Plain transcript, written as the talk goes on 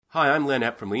Hi, I'm Len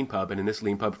Epp from Lean Pub, and in this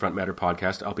Lean Pub Front Matter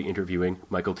podcast, I'll be interviewing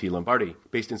Michael T. Lombardi.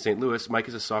 Based in St. Louis, Mike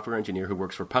is a software engineer who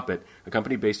works for Puppet, a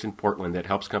company based in Portland that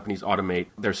helps companies automate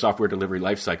their software delivery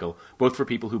lifecycle, both for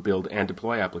people who build and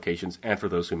deploy applications and for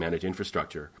those who manage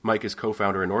infrastructure. Mike is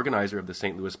co-founder and organizer of the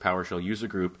St. Louis PowerShell user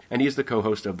group, and he is the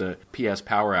co-host of the PS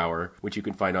Power Hour, which you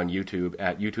can find on YouTube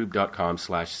at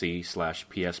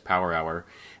youtube.com/c/PS Power Hour.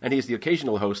 And he is the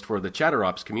occasional host for the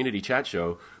ChatterOps community chat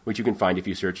show, which you can find if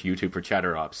you search YouTube for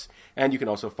ChatterOps. And you can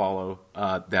also follow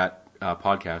that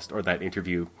podcast or that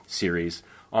interview series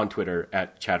on Twitter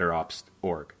at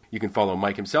chatterops.org. You can follow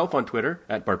Mike himself on Twitter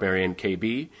at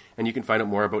BarbarianKB, and you can find out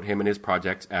more about him and his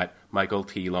projects at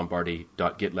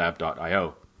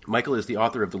michaeltlombardi.gitlab.io. Michael is the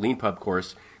author of the Lean Pub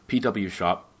course, PW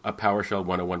Shop, a PowerShell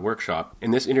 101 workshop. In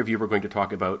this interview, we're going to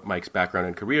talk about Mike's background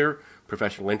and career,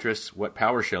 professional interests, what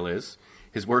PowerShell is,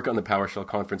 his work on the PowerShell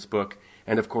conference book,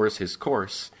 and of course his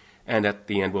course. And at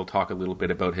the end, we'll talk a little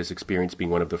bit about his experience being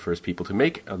one of the first people to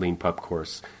make a Lean Pub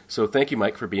course. So thank you,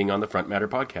 Mike, for being on the Front Matter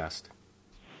podcast.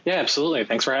 Yeah, absolutely.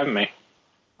 Thanks for having me.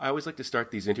 I always like to start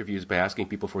these interviews by asking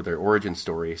people for their origin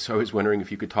story. So I was wondering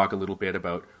if you could talk a little bit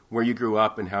about where you grew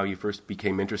up and how you first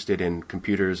became interested in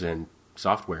computers and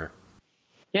software.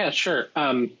 Yeah, sure.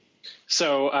 I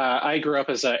grew up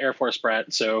as an Air Force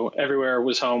brat, so everywhere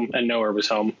was home and nowhere was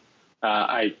home.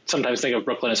 I sometimes think of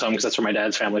Brooklyn as home because that's where my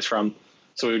dad's family's from.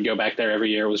 So we would go back there every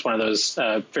year. It was one of those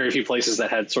very few places that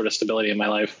had sort of stability in my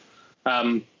life.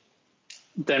 Then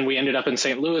we ended up in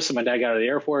St. Louis, and my dad got out of the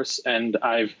Air Force, and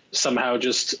I've somehow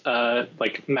just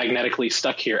magnetically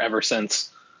stuck here ever since.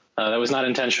 That was not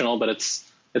intentional, but it's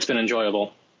been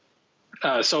enjoyable.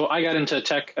 So I got into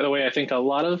tech the way I think a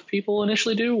lot of people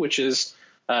initially do, which is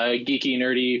geeky,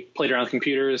 nerdy, played around with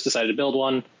computers, decided to build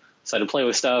one, decided to play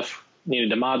with stuff, needed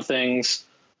to mod things.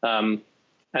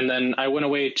 And then I went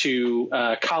away to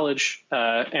college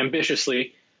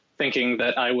ambitiously, thinking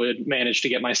that I would manage to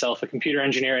get myself a computer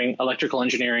engineering, electrical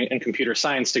engineering, and computer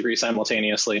science degree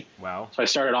simultaneously. Wow. So I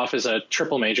started off as a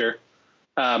triple major.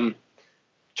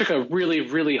 Took a really,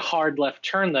 really hard left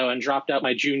turn, though, and dropped out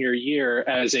my junior year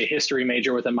as a history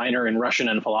major with a minor in Russian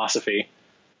and philosophy.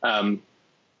 And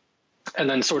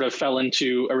then sort of fell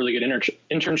into a really good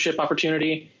internship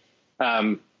opportunity,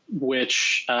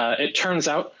 which it turns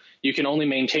out you can only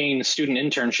maintain student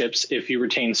internships if you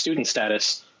retain student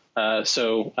status.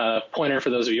 So pointer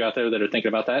for those of you out there that are thinking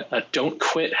about that, don't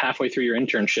quit halfway through your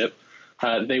internship.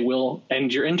 They will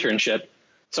end your internship.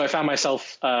 So I found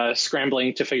myself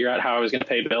scrambling to figure out how I was going to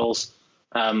pay bills.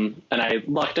 And I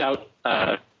lucked out.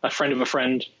 A friend of a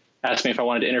friend asked me if I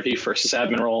wanted to interview for a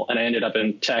sysadmin role, and I ended up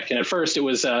in tech. And at first it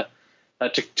was, to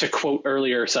quote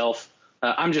earlier self,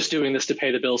 I'm just doing this to pay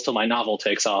the bills till my novel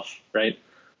takes off, right?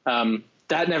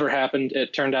 That never happened.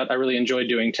 It turned out I really enjoyed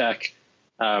doing tech.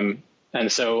 And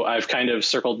so I've kind of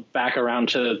circled back around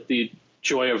to the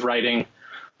joy of writing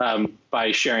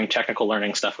by sharing technical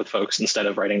learning stuff with folks instead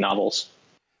of writing novels.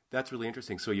 That's really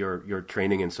interesting. So your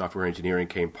training in software engineering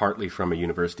came partly from a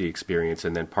university experience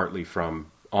and then partly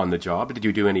from on the job. Did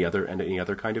you do any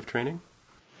other kind of training?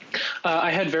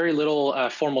 I had very little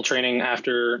formal training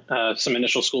after some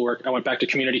initial schoolwork. I went back to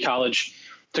community college,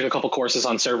 took a couple courses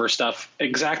on server stuff,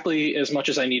 exactly as much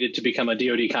as I needed to become a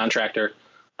DoD contractor.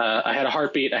 I had a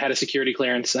heartbeat, I had a security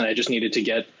clearance, and I just needed to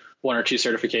get one or two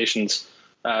certifications.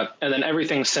 And then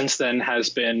everything since then has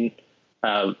been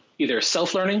either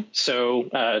self-learning,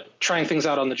 so trying things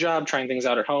out on the job, trying things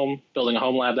out at home, building a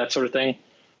home lab, that sort of thing,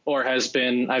 or I've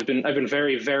been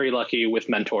very, very lucky with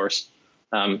mentors.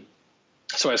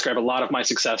 So I ascribe a lot of my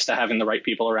success to having the right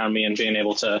people around me and being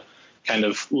able to kind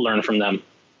of learn from them.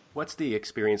 What's the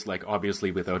experience like,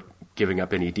 obviously, without giving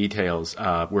up any details,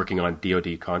 working on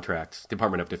DoD contracts,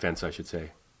 Department of Defense, I should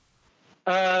say?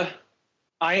 I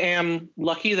am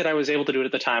lucky that I was able to do it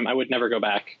at the time. I would never go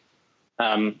back.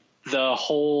 The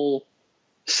whole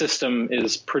system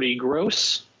is pretty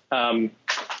gross. I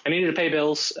needed to pay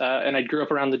bills, and I grew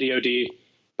up around the DoD,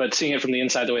 but seeing it from the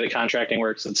inside, the way that contracting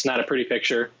works, it's not a pretty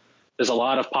picture. There's a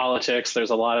lot of politics. There's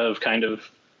a lot of kind of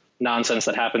nonsense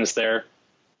that happens there.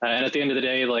 And at the end of the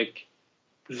day,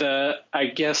 I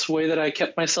guess way that I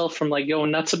kept myself from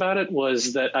going nuts about it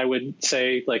was that I would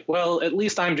say well, at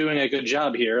least I'm doing a good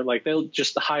job here. They'll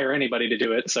just hire anybody to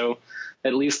do it. So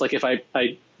at least if I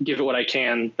give it what I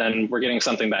can, then we're getting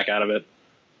something back out of it.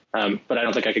 But I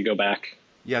don't think I could go back.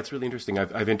 Yeah, it's really interesting.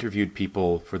 I've interviewed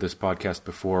people for this podcast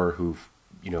before who've,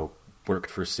 worked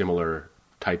for similar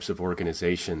types of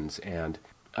organizations, and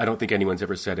I don't think anyone's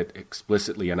ever said it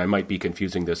explicitly, and I might be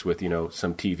confusing this with,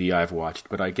 some TV I've watched,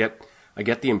 but I get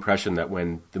the impression that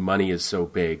when the money is so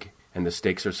big and the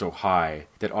stakes are so high,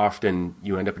 that often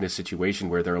you end up in a situation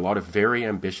where there are a lot of very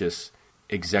ambitious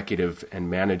executive and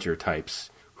manager types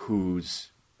who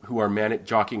are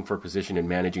jockeying for position and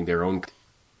managing their own.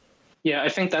 Yeah, I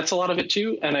think that's a lot of it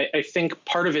too. And I think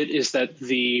part of it is that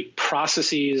the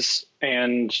processes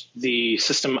and the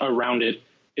system around it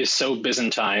is so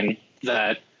Byzantine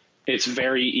that it's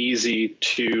very easy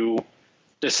to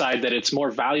decide that it's more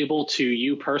valuable to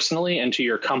you personally and to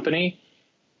your company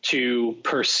to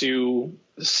pursue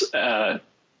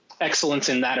excellence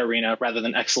in that arena rather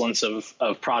than excellence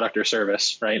of product or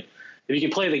service, right? If you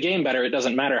can play the game better, it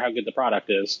doesn't matter how good the product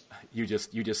is. You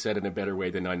just said it in a better way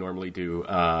than I normally do.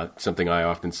 Something I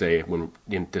often say when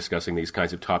in discussing these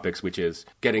kinds of topics, which is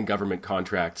getting government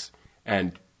contracts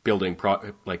and building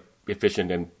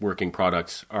efficient and working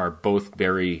products are both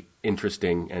very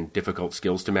interesting and difficult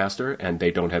skills to master, and they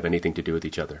don't have anything to do with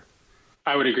each other.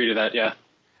 I would agree to that, yeah.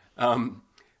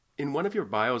 In one of your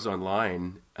bios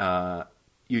online,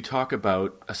 you talk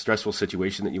about a stressful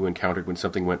situation that you encountered when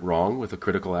something went wrong with a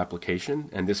critical application,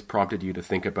 and this prompted you to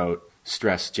think about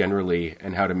stress generally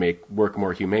and how to make work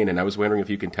more humane. And I was wondering if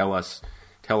you can tell us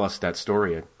that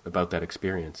story about that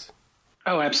experience.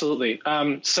 Oh, absolutely.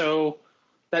 So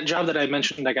that job that I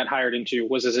mentioned I got hired into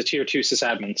was as a tier 2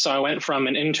 sysadmin. So I went from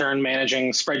an intern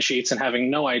managing spreadsheets and having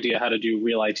no idea how to do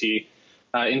real IT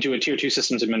into a tier 2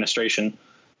 systems administration.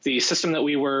 The system that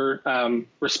we were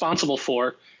responsible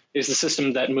for is the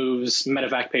system that moves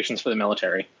medevac patients for the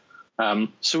military.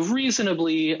 So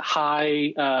reasonably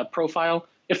high profile.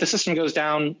 If the system goes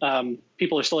down,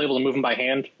 people are still able to move them by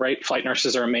hand, right? Flight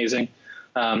nurses are amazing.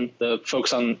 The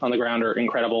folks on the ground are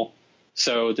incredible.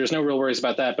 So there's no real worries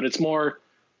about that. But it's more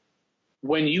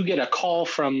when you get a call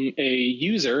from a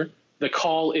user, the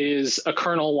call is a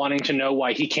colonel wanting to know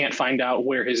why he can't find out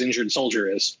where his injured soldier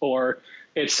is, or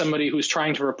it's somebody who's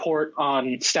trying to report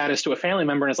on status to a family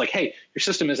member and it's like, hey, your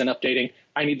system isn't updating.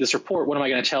 I need this report. What am I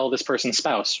going to tell this person's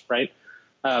spouse, right?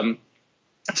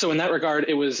 So in that regard,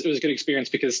 it was a good experience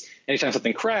because anytime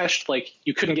something crashed, like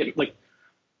you couldn't get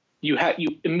you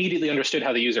immediately understood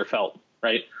how the user felt,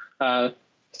 right?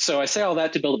 So I say all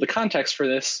that to build up the context for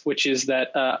this, which is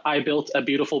that I built a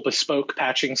beautiful bespoke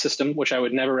patching system, which I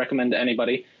would never recommend to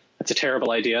anybody. That's a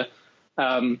terrible idea.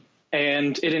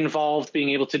 And it involved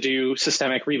being able to do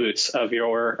systemic reboots of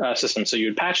your system. So you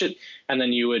would patch it, and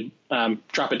then you would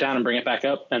drop it down and bring it back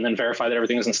up, and then verify that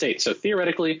everything is in state. So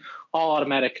theoretically, all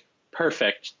automatic,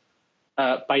 perfect.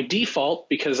 By default,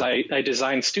 because I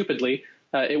designed stupidly,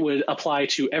 it would apply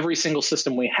to every single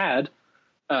system we had.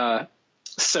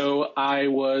 So I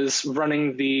was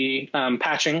running the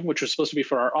patching, which was supposed to be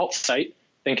for our alt site,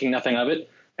 thinking nothing of it.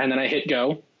 And then I hit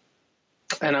go.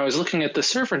 And I was looking at the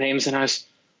server names, and I was,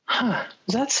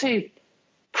 does that say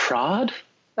prod?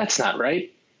 That's not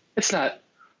right. It's not.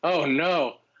 Oh,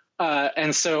 no.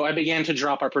 And so I began to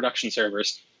drop our production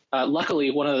servers.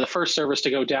 Luckily, one of the first servers to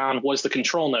go down was the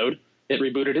control node. It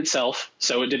rebooted itself,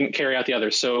 so it didn't carry out the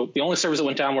others. So the only servers that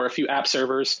went down were a few app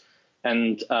servers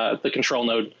and the control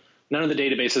node. None of the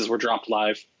databases were dropped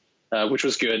live, which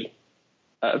was good.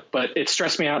 But it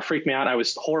stressed me out, freaked me out. I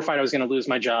was horrified I was going to lose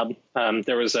my job.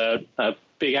 There was a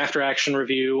big after-action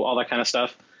review, all that kind of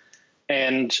stuff.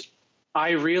 And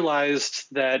I realized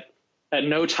that at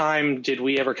no time did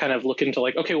we ever kind of look into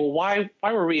like, okay, well, why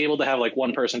were we able to have like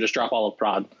one person just drop all of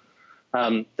prod?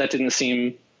 That didn't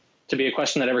seem to be a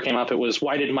question that ever came up. It was,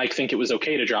 why did Mike think it was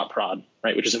okay to drop prod,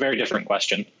 right? Which is a very different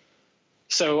question.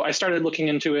 So I started looking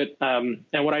into it, and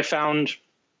what I found,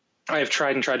 I have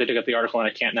tried to dig up the article, and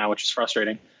I can't now, which is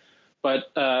frustrating.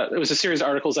 But it was a series of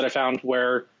articles that I found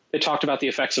where it talked about the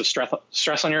effects of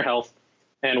stress on your health.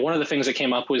 And one of the things that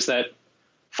came up was that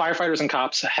firefighters and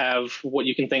cops have what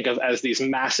you can think of as these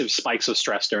massive spikes of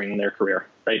stress during their career,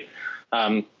 right?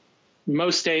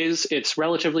 Most days it's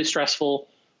relatively stressful,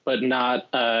 but not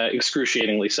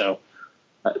excruciatingly so.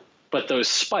 But those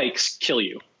spikes kill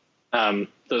you.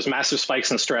 Those massive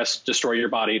spikes in stress destroy your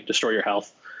body, destroy your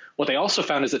health. What they also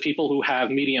found is that people who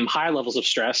have medium-high levels of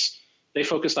stress, they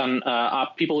focused on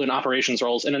people in operations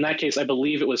roles. And in that case, I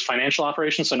believe it was financial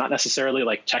operations, so not necessarily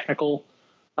like technical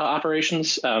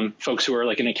operations, folks who are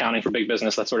like in accounting for big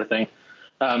business, that sort of thing.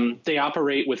 They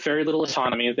operate with very little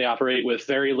autonomy. They operate with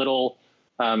very little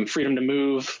freedom to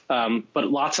move,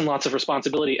 but lots and lots of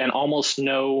responsibility and almost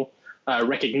no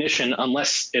recognition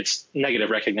unless it's negative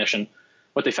recognition.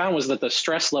 What they found was that the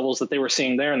stress levels that they were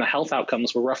seeing there and the health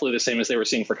outcomes were roughly the same as they were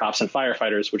seeing for cops and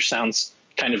firefighters, which sounds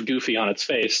kind of goofy on its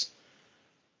face.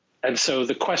 And so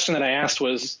the question that I asked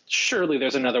was, surely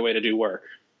there's another way to do work,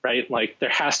 right? Like there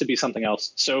has to be something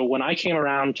else. So when I came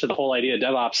around to the whole idea of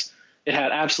DevOps, it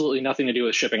had absolutely nothing to do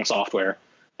with shipping software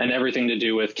and everything to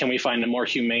do with, can we find a more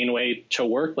humane way to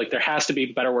work? Like there has to be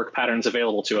better work patterns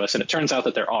available to us. And it turns out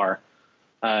that there are.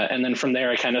 And then from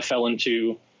there, I kind of fell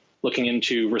into looking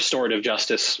into restorative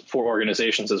justice for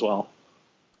organizations as well.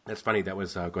 That's funny. That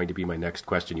was going to be my next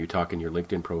question. You talk in your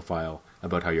LinkedIn profile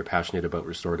about how you're passionate about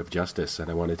restorative justice, and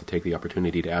I wanted to take the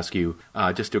opportunity to ask you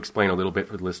just to explain a little bit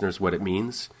for the listeners what it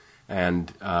means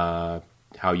and how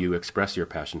you express your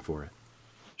passion for it.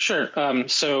 Sure.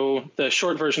 So the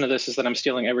short version of this is that I'm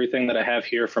stealing everything that I have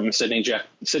here from Sidney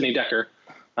Dekker,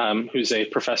 who's a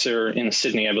professor in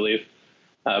Sydney, I believe,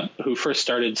 who first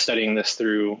started studying this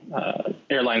through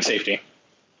airline safety.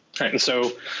 Right, and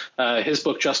so his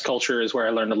book, Just Culture, is where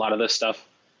I learned a lot of this stuff.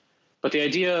 But the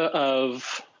idea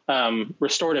of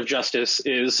restorative justice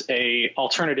is a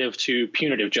alternative to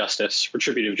punitive justice,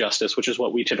 retributive justice, which is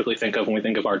what we typically think of when we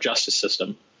think of our justice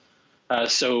system.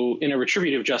 So in a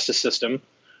retributive justice system,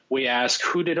 we ask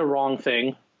who did a wrong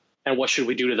thing and what should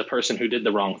we do to the person who did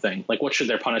the wrong thing? Like, what should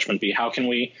their punishment be? How can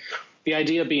we? The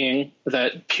idea being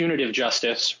that punitive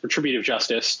justice, retributive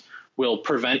justice, will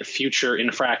prevent future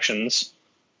infractions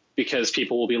because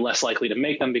people will be less likely to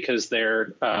make them because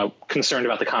they're concerned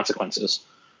about the consequences.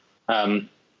 So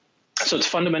it's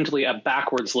fundamentally a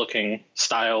backwards-looking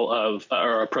style of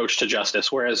or approach to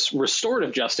justice, whereas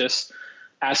restorative justice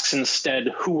asks instead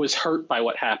who was hurt by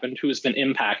what happened, who has been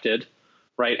impacted,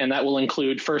 right? And that will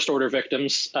include first-order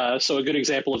victims. So a good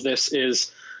example of this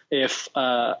is if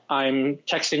I'm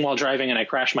texting while driving and I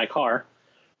crash my car,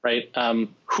 right?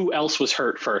 Who else was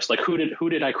hurt first? Like who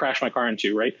did I crash my car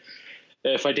into, right?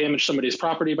 If I damage somebody's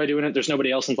property by doing it, there's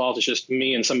nobody else involved. It's just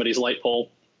me and somebody's light pole.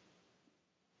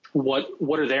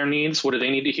 What are their needs? What do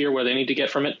they need to hear? What do they need to get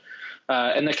from it?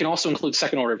 And that can also include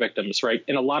second order victims, right?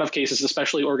 In a lot of cases,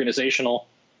 especially organizational,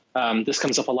 this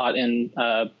comes up a lot in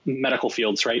medical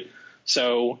fields, right?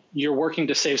 So you're working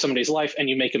to save somebody's life and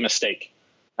you make a mistake.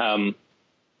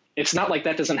 It's not like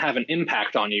that doesn't have an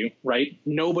impact on you, right?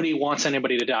 Nobody wants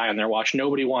anybody to die on their watch.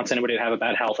 Nobody wants anybody to have a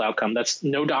bad health outcome.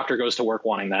 No doctor goes to work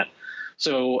wanting that.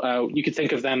 So you could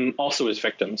think of them also as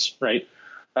victims, right?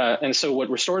 And so what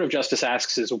restorative justice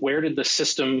asks is, where did the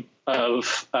system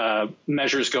of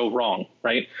measures go wrong,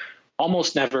 right?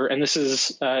 Almost never. And this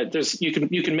is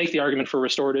you can make the argument for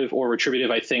restorative or retributive,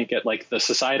 I think, at like the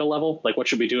societal level, like what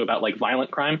should we do about like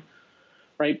violent crime,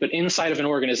 right? But inside of an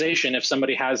organization, if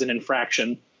somebody has an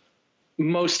infraction,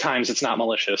 most times it's not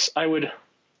malicious. I would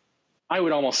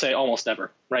almost say almost never,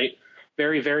 right?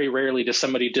 Very, very rarely does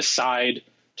somebody decide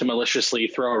to maliciously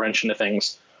throw a wrench into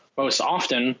things. Most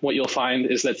often, what you'll find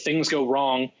is that things go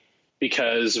wrong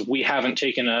because we haven't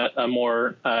taken a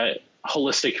more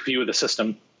holistic view of the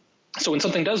system. So when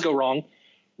something does go wrong,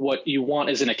 what you want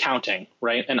is an accounting,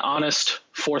 right? An honest,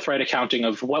 forthright accounting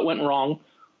of what went wrong,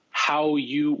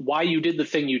 why you did the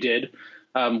thing you did,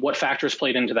 what factors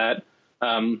played into that.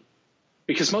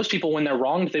 Because most people, when they're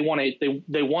wronged, they want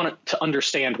to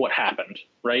understand what happened,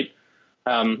 right?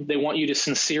 They want you to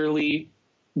sincerely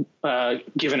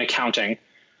give an accounting.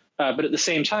 But at the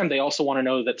same time, they also want to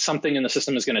know that something in the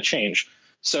system is going to change.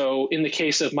 So in the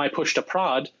case of my push to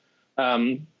prod,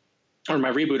 or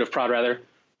my reboot of prod rather,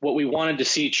 what we wanted to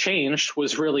see changed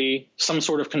was really some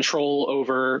sort of control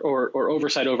over or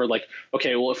oversight over, like,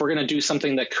 okay, well, if we're going to do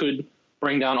something that could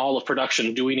bring down all of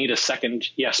production, do we need a second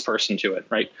yes person to it,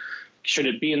 right? Should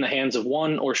it be in the hands of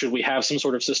one, or should we have some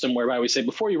sort of system whereby we say,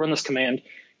 before you run this command,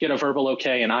 get a verbal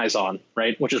okay and eyes on,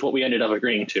 right? Which is what we ended up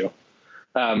agreeing to.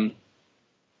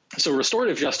 So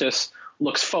restorative justice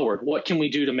looks forward. What can we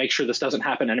do to make sure this doesn't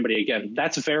happen to anybody again?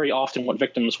 That's very often what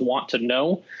victims want to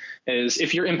know, is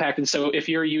if you're impacted. So if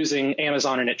you're using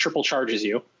Amazon and it triple charges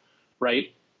you,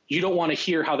 right? You don't want to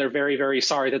hear how they're very, very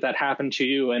sorry that happened to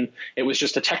you and it was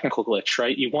just a technical glitch,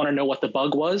 right? You want to know what the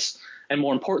bug was. And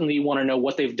more importantly, you want to know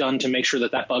what they've done to make sure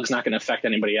that bug's not going to affect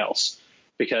anybody else,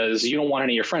 because you don't want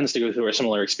any of your friends to go through a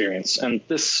similar experience. And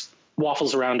this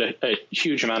waffles around a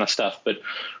huge amount of stuff, but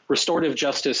restorative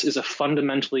justice is a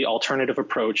fundamentally alternative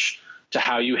approach to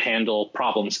how you handle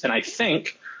problems. And I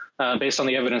think, based on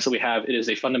the evidence that we have, it is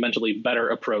a fundamentally better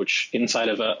approach inside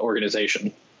of an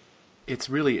organization. It's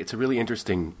a really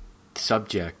interesting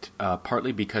subject,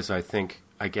 partly because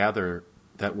I gather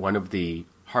that one of the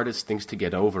hardest things to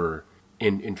get over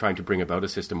in trying to bring about a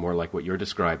system more like what you're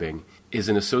describing is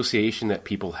an association that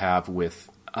people have with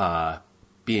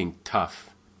being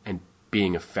tough and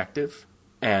being effective.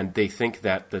 And they think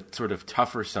that the sort of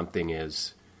tougher something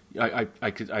is, I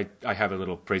have a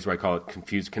little phrase where I call it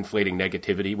conflating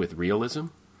negativity with realism.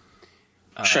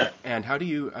 Sure. And how do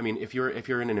you, if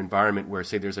you're in an environment where,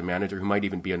 say, there's a manager who might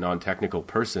even be a non-technical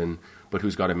person, but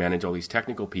who's got to manage all these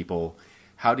technical people,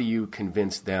 how do you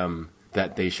convince them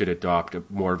that they should adopt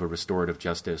more of a restorative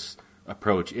justice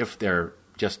approach if they're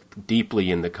just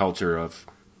deeply in the culture of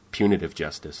punitive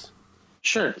justice?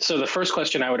 Sure. So the first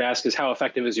question I would ask is, how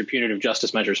effective has your punitive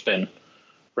justice measures been?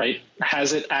 Right?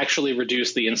 Has it actually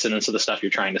reduced the incidence of the stuff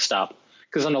you're trying to stop?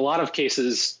 Because in a lot of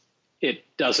cases, it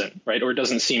doesn't, right? Or it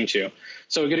doesn't seem to.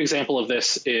 So a good example of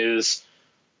this is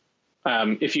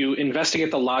if you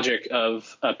investigate the logic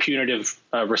of a punitive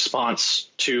response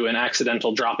to an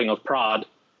accidental dropping of prod,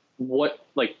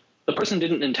 the person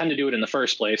didn't intend to do it in the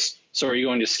first place. So are you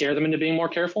going to scare them into being more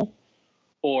careful?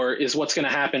 Or is what's going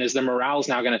to happen is their morale is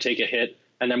now going to take a hit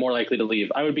and they're more likely to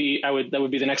leave? That would be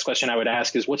the next question I would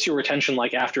ask is, what's your retention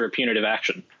like after a punitive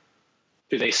action?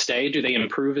 Do they stay? Do they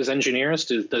improve as engineers?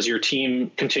 Does your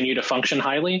team continue to function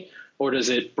highly, or does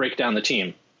it break down the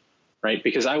team? Right?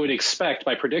 Because I would expect,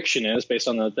 my prediction is, based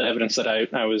on the evidence that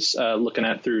I was looking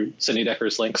at through Sidney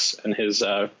Decker's links and his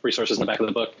resources in the back of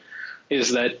the book,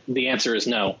 is that the answer is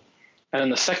no. And then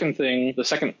the second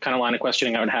kind of line of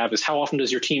questioning I would have is, how often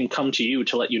does your team come to you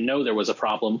to let you know there was a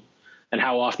problem? And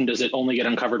how often does it only get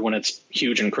uncovered when it's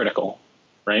huge and critical?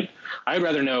 Right? I would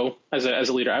rather know, as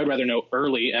a leader, I would rather know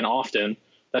early and often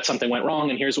that something went wrong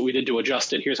and here's what we did to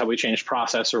adjust it. Here's how we changed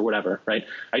process or whatever. Right?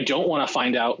 I don't want to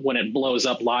find out when it blows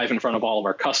up live in front of all of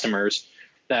our customers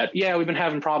that, yeah, we've been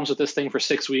having problems with this thing for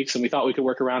 6 weeks and we thought we could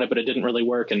work around it, but it didn't really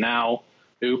work. And now,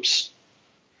 oops.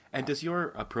 And does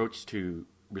your approach to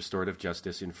restorative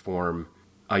justice inform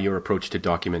your approach to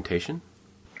documentation?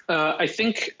 I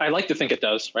like to think it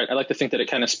does, right? I like to think that it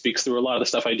kind of speaks through a lot of the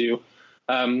stuff I do.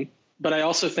 But I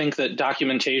also think that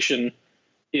documentation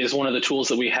is one of the tools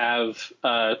that we have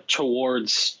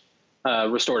towards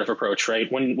restorative approach,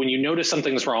 right? When you notice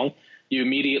something's wrong, you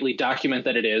immediately document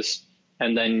that it is,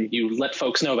 and then you let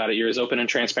folks know about it. You're as open and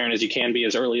transparent as you can be,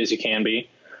 as early as you can be.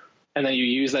 And then you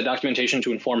use that documentation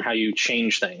to inform how you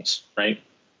change things, right?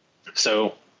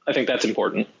 So I think that's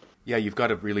important. Yeah, you've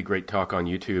got a really great talk on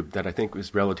YouTube that I think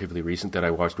was relatively recent that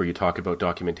I watched, where you talk about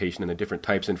documentation and the different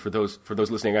types. And for those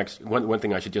listening, one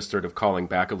thing I should just sort of calling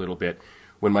back a little bit,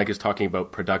 when Mike is talking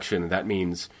about production, that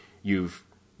means you've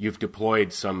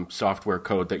deployed some software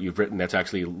code that you've written that's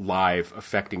actually live,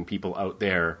 affecting people out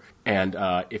there. And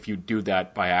if you do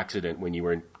that by accident when you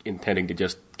were intending to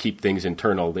just keep things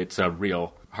internal, it's a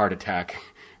real heart attack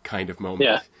kind of moment.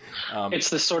 Yeah, it's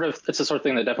the sort of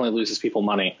thing that definitely loses people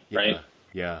money, right?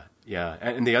 Yeah.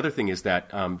 And the other thing is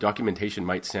that documentation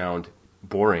might sound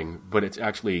boring, but it's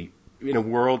actually, in a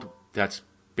world that's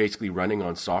basically running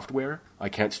on software, I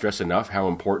can't stress enough how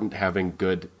important having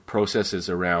good processes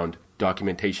around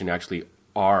documentation actually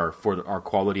are for our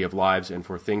quality of lives and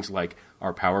for things like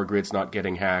our power grids not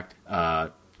getting hacked,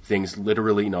 things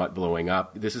literally not blowing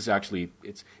up. This is actually,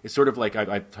 it's sort of like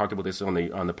I talked about this on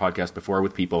the podcast before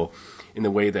with people, in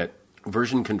the way that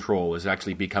version control is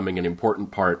actually becoming an important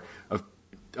part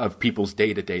of people's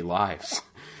day-to-day lives.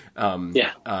 And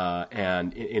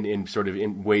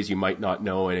in ways you might not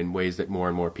know, and in ways that more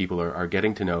and more people are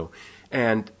getting to know.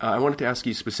 And I wanted to ask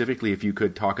you specifically if you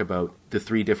could talk about the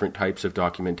 3 different types of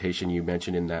documentation you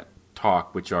mentioned in that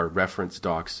talk, which are reference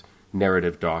docs,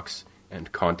 narrative docs,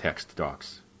 and context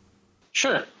docs.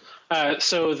 Sure.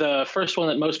 So the first one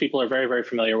that most people are very, very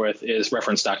familiar with is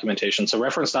reference documentation. So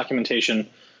reference documentation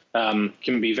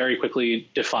can be very quickly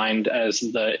defined as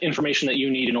the information that you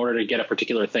need in order to get a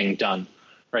particular thing done,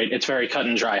 right? It's very cut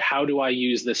and dry. How do I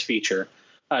use this feature?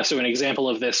 So an example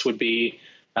of this would be,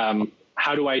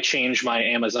 how do I change my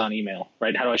Amazon email,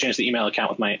 right? How do I change the email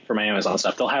account for my Amazon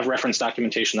stuff? They'll have reference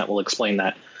documentation that will explain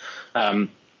that.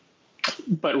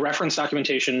 But reference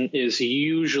documentation is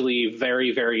usually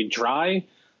very, very dry,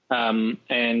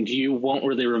 and you won't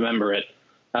really remember it.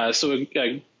 So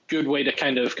a good way to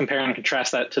kind of compare and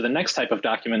contrast that to the next type of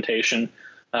documentation,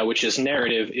 which is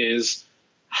narrative, is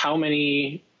how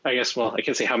many, I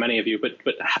can't say how many of you, but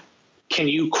can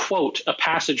you quote a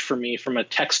passage for me from a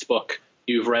textbook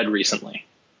you've read recently?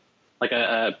 Like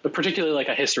particularly like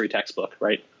a history textbook,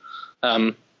 right?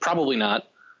 Probably not,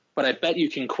 but I bet you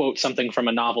can quote something from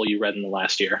a novel you read in the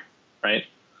last year, right?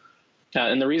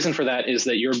 And the reason for that is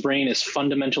that your brain is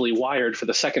fundamentally wired for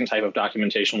the second type of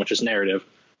documentation, which is narrative.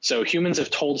 So humans have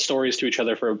told stories to each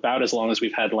other for about as long as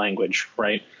we've had language,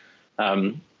 right?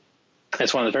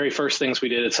 It's one of the very first things we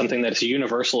did. It's something that's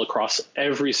universal across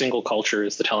every single culture,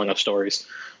 is the telling of stories.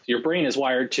 Your brain is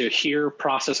wired to hear,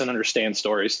 process, and understand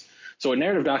stories. So what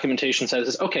narrative documentation says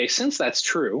is, okay, since that's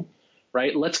true,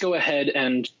 right, let's go ahead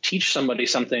and teach somebody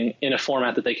something in a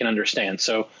format that they can understand.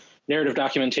 So narrative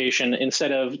documentation,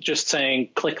 instead of just saying,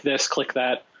 click this, click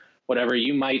that, whatever,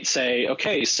 you might say,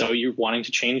 okay, so you're wanting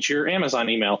to change your Amazon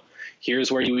email.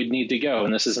 Here's where you would need to go,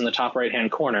 and this is in the top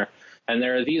right-hand corner. And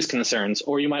there are these concerns.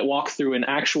 Or you might walk through an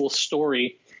actual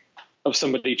story of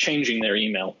somebody changing their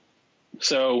email.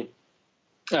 So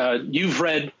you've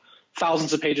read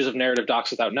thousands of pages of narrative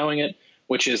docs without knowing it,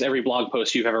 which is every blog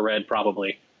post you've ever read,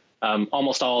 probably.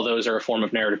 Almost all of those are a form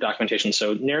of narrative documentation.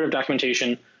 So narrative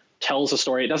documentation tells a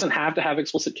story. It doesn't have to have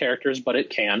explicit characters, but it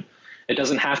can. It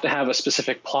doesn't have to have a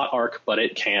specific plot arc, but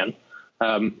it can.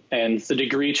 And the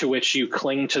degree to which you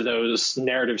cling to those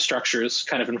narrative structures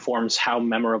kind of informs how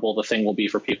memorable the thing will be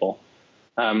for people.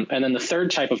 And then the third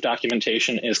type of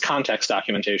documentation is context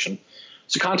documentation.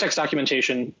 So context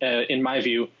documentation, in my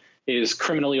view, is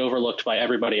criminally overlooked by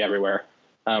everybody everywhere.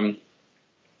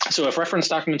 So if reference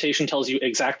documentation tells you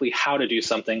exactly how to do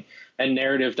something, and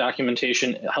narrative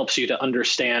documentation helps you to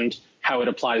understand how it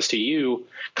applies to you,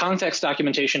 context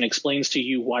documentation explains to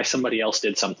you why somebody else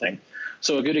did something.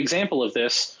 So a good example of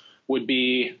this would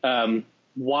be,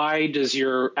 why does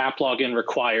your app login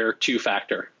require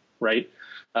two-factor, right?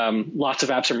 Lots of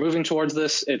apps are moving towards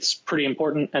this. It's pretty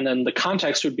important. And then the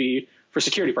context would be for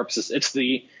security purposes. It's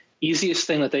the easiest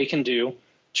thing that they can do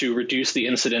to reduce the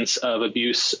incidence of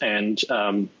abuse and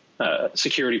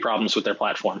security problems with their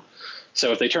platform.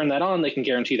 So if they turn that on, they can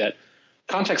guarantee that.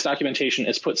 Context documentation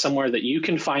is put somewhere that you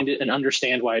can find it and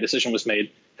understand why a decision was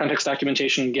made. Context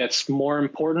documentation gets more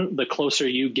important the closer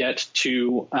you get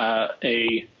to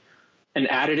an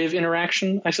additive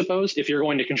interaction, I suppose. If you're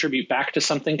going to contribute back to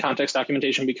something, context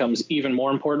documentation becomes even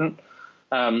more important.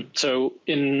 So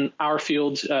in our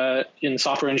field, in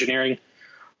software engineering,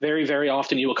 very, very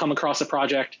often you will come across a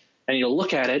project and you'll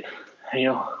look at it and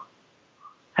you'll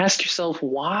ask yourself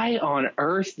why on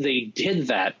earth they did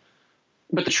that.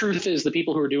 But the truth is the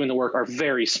people who are doing the work are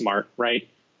very smart, right?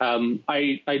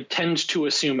 I tend to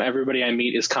assume everybody I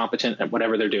meet is competent at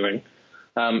whatever they're doing.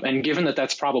 And given that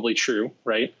that's probably true,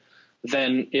 right,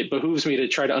 then it behooves me to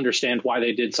try to understand why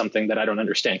they did something that I don't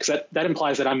understand. Because that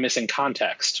implies that I'm missing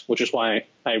context, which is why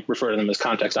I refer to them as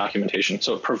context documentation.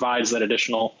 So it provides that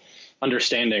additional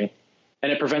understanding,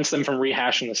 and it prevents them from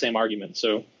rehashing the same argument.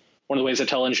 So one of the ways I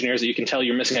tell engineers that you can tell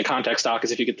you're missing a context doc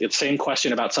is if you get the same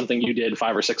question about something you did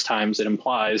 5 or 6 times, it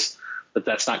implies that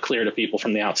that's not clear to people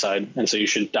from the outside. And so you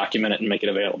should document it and make it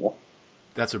available.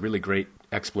 That's a really great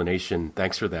explanation.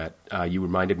 Thanks for that. You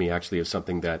reminded me actually of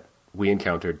something that we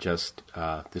encountered just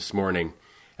this morning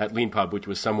at LeanPub, which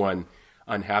was someone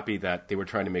unhappy that they were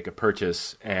trying to make a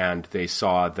purchase and they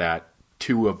saw that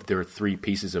 2 of their 3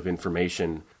 pieces of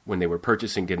information when they were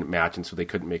purchasing didn't match, and so they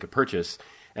couldn't make a purchase.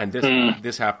 And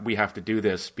we have to do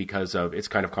this because of, it's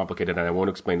kind of complicated, and I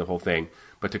won't explain the whole thing,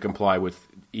 but to comply with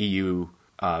EU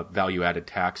value-added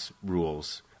tax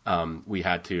rules, we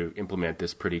had to implement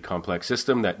this pretty complex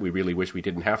system that we really wish we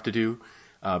didn't have to do,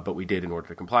 but we did in order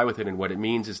to comply with it. And what it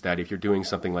means is that if you're doing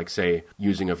something like, say,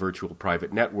 using a virtual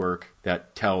private network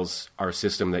that tells our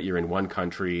system that you're in one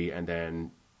country and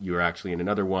then you're actually in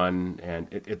another one,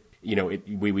 and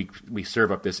we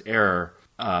serve up this error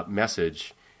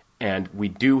message. And we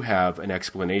do have an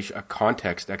explanation, a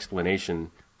context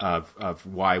explanation of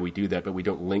why we do that, but we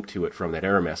don't link to it from that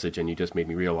error message. And you just made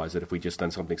me realize that if we just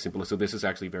done something simpler, so this is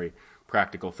actually a very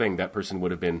practical thing. That person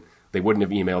they wouldn't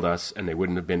have emailed us, and they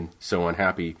wouldn't have been so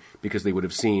unhappy because they would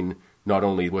have seen not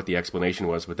only what the explanation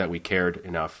was, but that we cared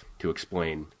enough to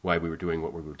explain why we were doing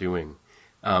what we were doing.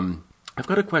 I've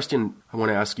got a question I want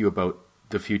to ask you about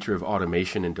the future of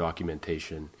automation and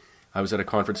documentation. I was at a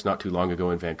conference not too long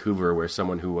ago in Vancouver where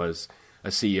someone who was a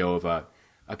CEO of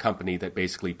a company that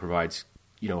basically provides,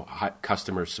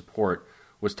 customer support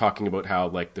was talking about how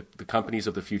like the companies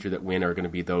of the future that win are going to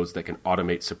be those that can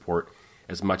automate support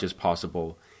as much as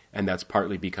possible. And that's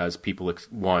partly because people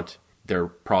want their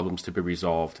problems to be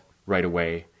resolved right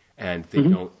away. And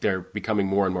they're becoming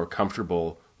more and more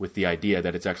comfortable with the idea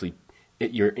that it's actually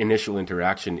your initial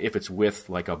interaction, if it's with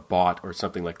like a bot or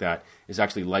something like that, is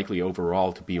actually likely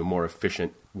overall to be a more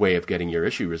efficient way of getting your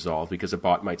issue resolved, because a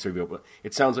bot might serve you.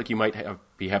 It sounds like you might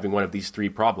be having one of these 3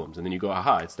 problems, and then you go,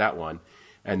 aha, it's that one.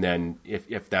 And then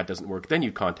if that doesn't work, then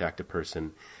you contact a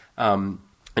person. And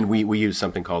we use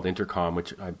something called Intercom,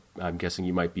 which I'm guessing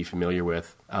you might be familiar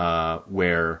with,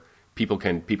 where people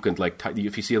can like,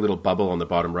 if you see a little bubble on the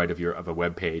bottom right of a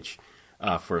web page,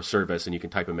 for a service, and you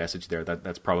can type a message there.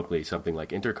 That's probably something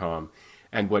like Intercom.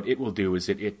 And what it will do is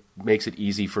it makes it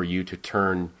easy for you to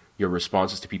turn your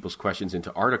responses to people's questions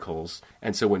into articles.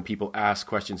 And so when people ask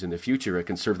questions in the future, it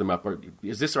can serve them up.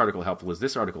 Is this article helpful? Is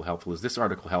this article helpful? Is this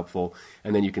article helpful?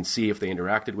 And then you can see if they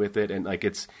interacted with it. And like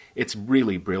it's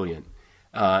really brilliant.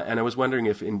 And I was wondering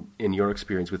if in your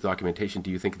experience with documentation,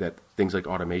 do you think that things like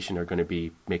automation are going to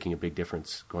be making a big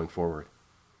difference going forward?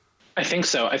 I think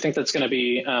so. I think that's going to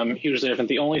be hugely different.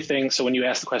 The only thing, so when you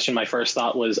asked the question, my first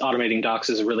thought was automating docs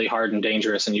is really hard and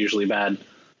dangerous and usually bad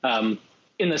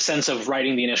in the sense of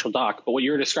writing the initial doc. But what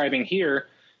you're describing here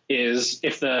is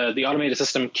if the automated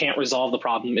system can't resolve the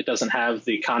problem, it doesn't have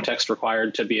the context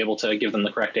required to be able to give them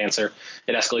the correct answer.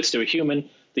 It escalates to a human.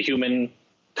 The human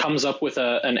comes up with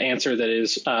an answer that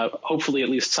is hopefully at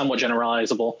least somewhat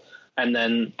generalizable. And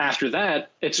then after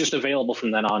that, it's just available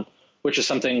from then on, which is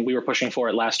something we were pushing for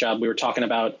at Last Job. We were talking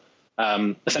about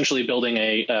essentially building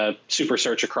a super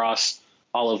search across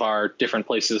all of our different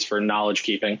places for knowledge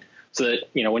keeping, so that,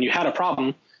 when you had a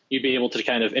problem, you'd be able to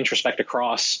kind of introspect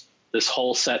across this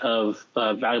whole set of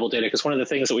valuable data. Because one of the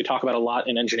things that we talk about a lot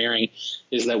in engineering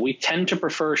is that we tend to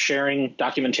prefer sharing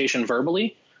documentation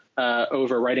verbally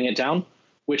over writing it down,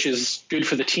 which is good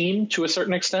for the team to a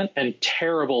certain extent and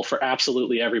terrible for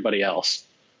absolutely everybody else,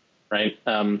 right?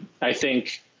 I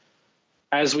think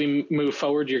as we move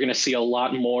forward, you're going to see a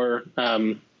lot more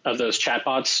of those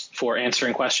chatbots for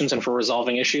answering questions and for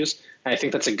resolving issues. And I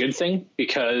think that's a good thing,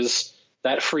 because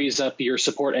that frees up your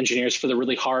support engineers for the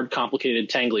really hard, complicated,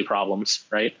 tangly problems,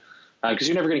 right? Because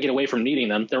you're never going to get away from needing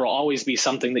them. There will always be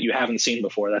something that you haven't seen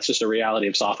before. That's just a reality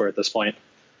of software at this point.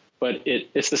 But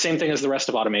it's the same thing as the rest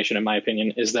of automation, in my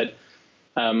opinion, is that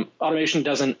automation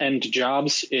doesn't end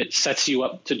jobs. It sets you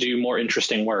up to do more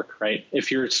interesting work, right?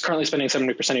 If you're currently spending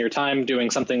 70% of your time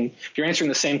doing something, if you're answering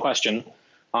the same question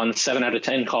on 7 out of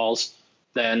 10 calls,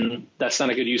 then that's not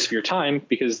a good use of your time,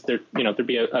 because there'd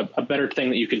be a better thing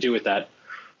that you could do with that,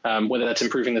 whether that's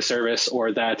improving the service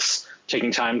or that's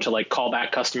taking time to call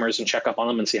back customers and check up on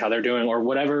them and see how they're doing, or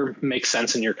whatever makes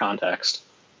sense in your context.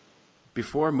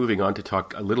 Before moving on to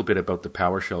talk a little bit about the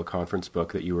PowerShell conference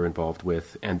book that you were involved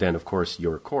with, and then, of course,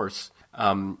 your course,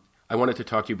 I wanted to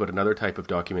talk to you about another type of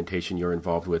documentation you're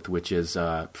involved with, which is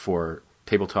for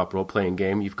tabletop role-playing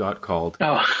game you've got called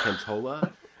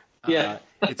Pentola. Yeah.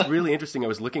 It's really interesting. I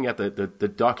was looking at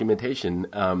the documentation,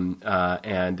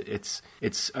 and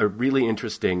it's a really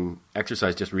interesting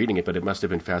exercise just reading it, but it must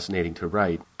have been fascinating to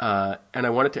write. And I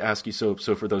wanted to ask you, so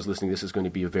for those listening, this is going to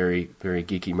be a very, very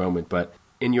geeky moment, but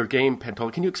in your game,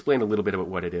 Pentola, can you explain a little bit about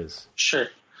what it is? Sure.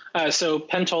 So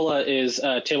Pentola is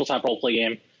a tabletop role-play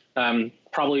game.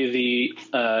 Probably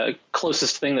the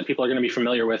closest thing that people are going to be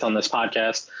familiar with on this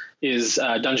podcast is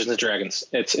Dungeons & Dragons.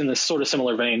 It's in this sort of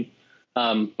similar vein,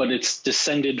 but it's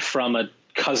descended from a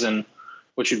cousin,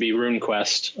 which would be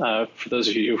RuneQuest. For those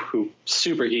of you who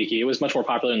super geeky, it was much more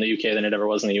popular in the UK than it ever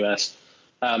was in the US.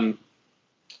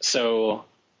 So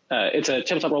it's a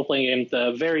tabletop role-playing game.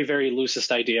 The very, very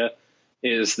loosest idea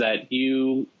is that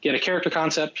you get a character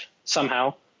concept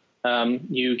somehow.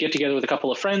 You get together with a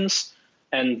couple of friends,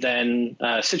 and then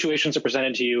situations are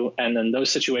presented to you, and then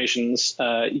those situations,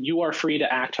 you are free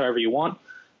to act however you want,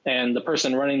 and the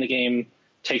person running the game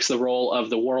takes the role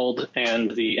of the world and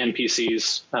the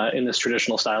NPCs in this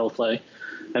traditional style of play.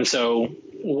 And so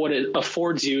what it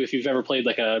affords you, if you've ever played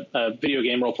a video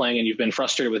game role-playing and you've been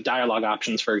frustrated with dialogue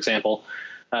options, for example,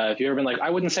 if you've ever been I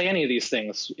wouldn't say any of these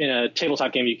things. In a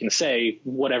tabletop game, you can say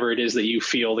whatever it is that you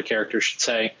feel the character should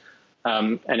say,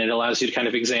 and it allows you to kind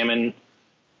of examine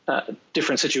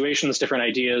different situations, different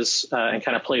ideas, and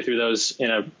kind of play through those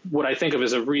in what I think of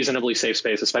as a reasonably safe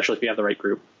space, especially if you have the right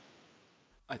group.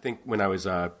 I think when I was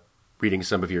reading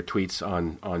some of your tweets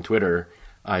on Twitter,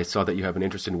 I saw that you have an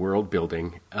interest in world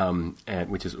building, and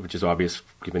which is obvious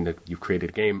given that you've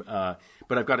created a game.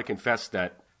 But I've got to confess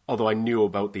that although I knew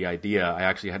about the idea, I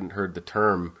actually hadn't heard the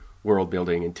term world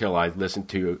building until I listened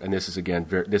to, and this is again,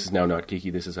 this is now not geeky,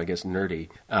 this is, I guess, nerdy.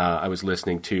 I was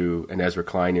listening to an Ezra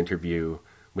Klein interview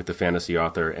with the fantasy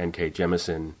author N.K.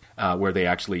 Jemisin,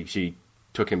 where she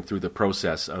took him through the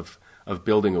process of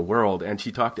building a world, and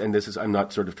she talked, and this is, I'm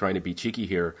not sort of trying to be cheeky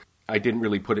here, I didn't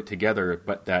really put it together,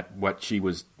 but that what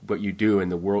you do in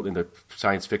the world, in the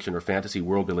science fiction or fantasy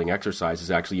world building exercise is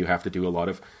actually you have to do a lot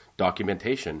of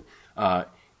documentation.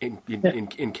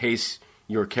 In case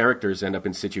your characters end up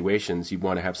in situations, you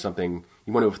want to have something,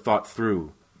 you want to have thought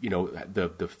through,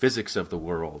 the physics of the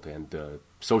world and the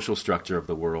social structure of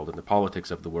the world and the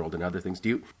politics of the world and other things.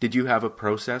 Did you have a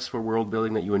process for world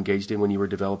building that you engaged in when you were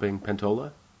developing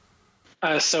Pentola?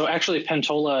 So actually,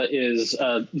 Pentola is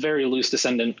a very loose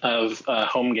descendant of a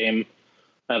home game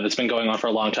that's been going on for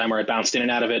a long time, where I bounced in and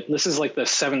out of it. This is the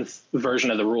 7th version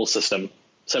of the rule system.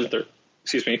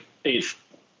 8th.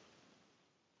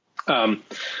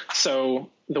 So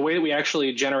the way that we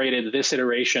actually generated this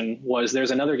iteration was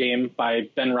there's another game by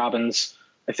Ben Robbins.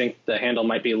 I think the handle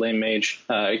might be Lame Mage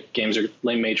Games or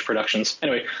Lame Mage Productions.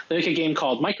 Anyway, they make a game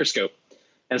called Microscope.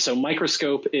 And so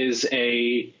Microscope is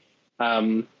a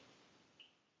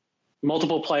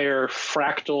multiple player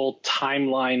fractal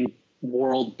timeline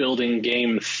world building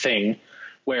game thing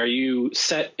where you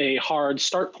set a hard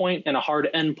start point and a hard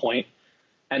end point.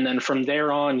 And then from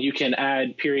there on, you can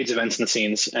add periods, events, and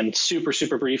scenes. And super,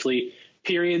 super briefly,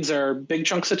 Periods are big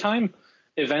chunks of time,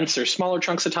 events are smaller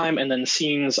chunks of time, and then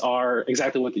scenes are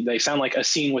exactly what they sound like, a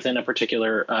scene within a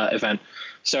particular event.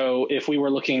 So if we were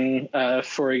looking,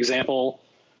 for example,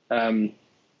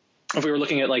 if we were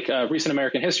looking at like recent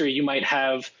American history, you might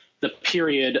have the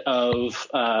period of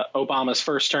Obama's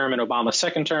first term and Obama's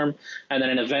second term, and then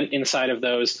an event inside of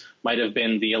those might have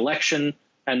been the election,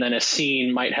 and then a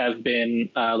scene might have been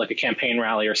like a campaign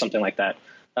rally or something like that.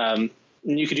 And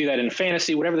you could do that in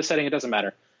fantasy, whatever the setting, it doesn't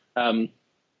matter.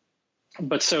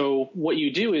 But so what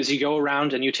you do is you go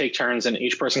around and you take turns, and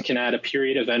each person can add a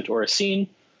period, event, or a scene,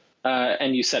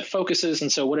 and you set focuses.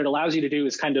 And so what it allows you to do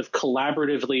is kind of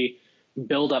collaboratively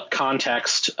build up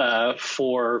context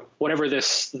for whatever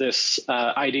this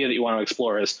idea that you want to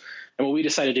explore is. And what we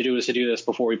decided to do is to do this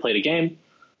before we played a game.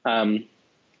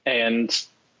 And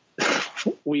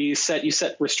you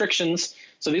set restrictions.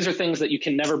 So these are things that you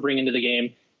can never bring into the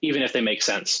game, even if they make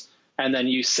sense. And then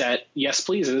you set yes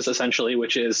pleases, essentially,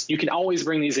 which is you can always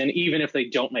bring these in, even if they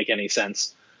don't make any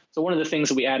sense. So one of the things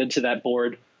that we added to that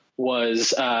board was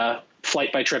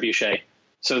flight by trebuchet.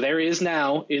 So there is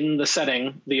now in the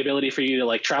setting the ability for you to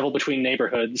like travel between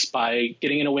neighborhoods by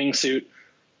getting in a wingsuit,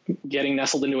 getting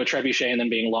nestled into a trebuchet, and then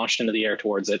being launched into the air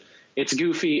towards it. It's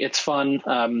goofy, it's fun,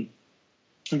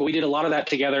 but we did a lot of that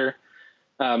together.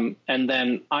 And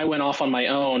then I went off on my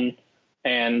own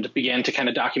and began to kind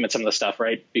of document some of the stuff,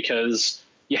 right? Because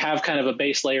you have kind of a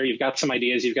base layer, you've got some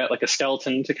ideas, you've got like a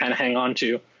skeleton to kind of hang on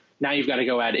to. Now you've got to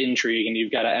go add intrigue, and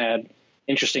you've got to add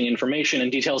interesting information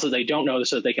and details that they don't know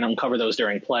so that they can uncover those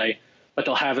during play, but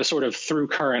they'll have a sort of through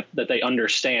current that they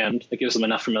understand that gives them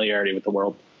enough familiarity with the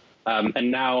world.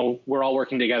 And now we're all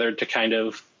working together to kind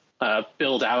of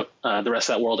build out the rest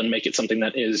of that world and make it something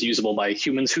that is usable by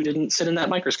humans who didn't sit in that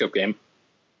microscope game.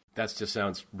 That just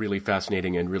sounds really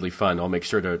fascinating and really fun. I'll make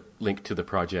sure to link to the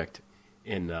project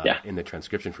in the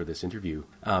transcription for this interview.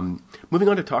 Moving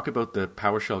on to talk about the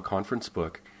PowerShell conference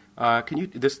book. Can you?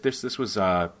 This was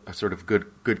a sort of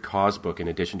good cause book, in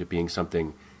addition to being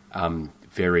something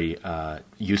very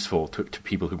useful to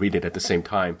people who read it at the same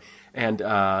time. And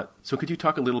so, could you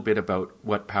talk a little bit about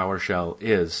what PowerShell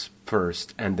is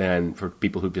first, and then for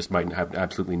people who just might have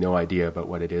absolutely no idea about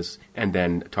what it is, and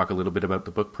then talk a little bit about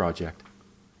the book project?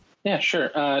 Yeah, sure.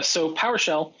 So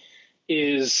PowerShell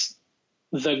is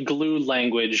the glue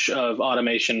language of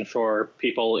automation for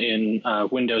people in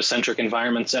Windows-centric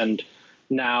environments, and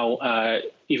now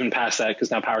even past that,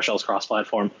 because now PowerShell is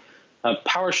cross-platform.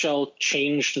 PowerShell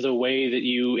changed the way that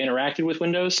you interacted with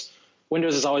Windows.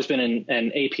 Windows has always been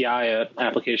an API, an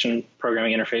application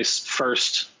programming interface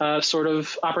first sort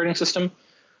of operating system,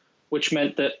 which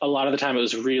meant that a lot of the time it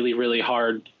was really, really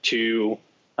hard to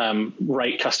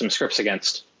write custom scripts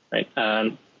against. Right?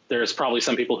 There's probably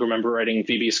some people who remember writing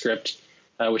VB script,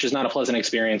 which is not a pleasant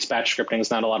experience. Batch scripting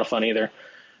is not a lot of fun either.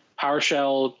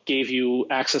 PowerShell gave you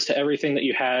access to everything that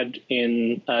you had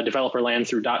in developer land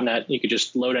through .NET. You could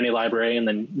just load any library and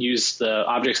then use the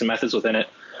objects and methods within it.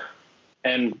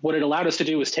 And what it allowed us to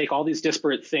do was take all these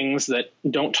disparate things that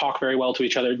don't talk very well to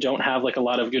each other, don't have like a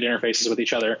lot of good interfaces with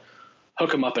each other,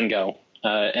 hook them up and go.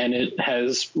 And it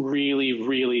has really,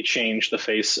 really changed the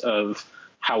face of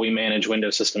how we manage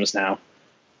Windows systems now.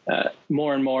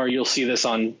 More and more, you'll see this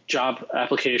on job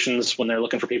applications when they're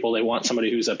looking for people. They want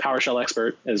somebody who's a PowerShell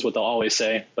expert, is what they'll always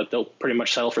say, but they'll pretty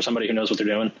much settle for somebody who knows what they're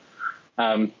doing.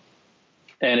 And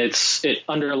it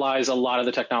underlies a lot of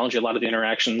the technology, a lot of the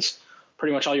interactions.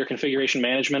 Pretty much all your configuration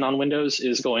management on Windows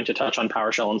is going to touch on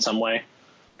PowerShell in some way.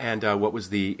 And what was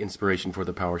the inspiration for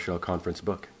the PowerShell conference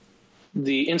book?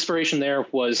 The inspiration there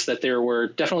was that there were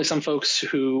definitely some folks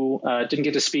who didn't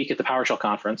get to speak at the PowerShell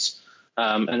conference,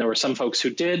 and there were some folks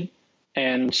who did.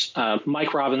 And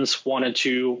Mike Robbins wanted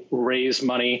to raise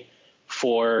money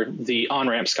for the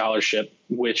OnRamp Scholarship,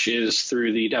 which is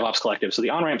through the DevOps Collective. So the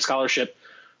OnRamp Scholarship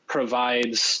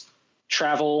provides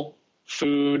travel,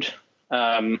 food,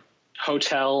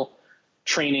 hotel,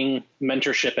 training,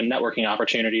 mentorship, and networking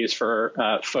opportunities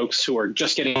for folks who are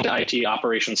just getting into IT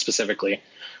operations specifically.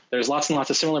 There's lots and lots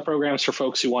of similar programs for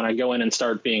folks who want to go in and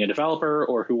start being a developer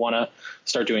or who want to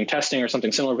start doing testing or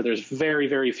something similar, but there's very,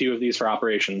 very few of these for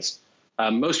operations.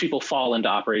 Most people fall into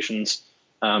operations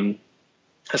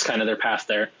as kind of their path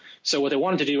there. So what they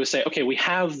wanted to do is say, okay, we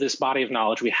have this body of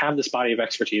knowledge, we have this body of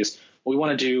expertise. What we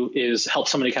want to do is help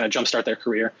somebody kind of jumpstart their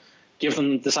career, give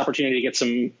them this opportunity to get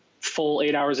some full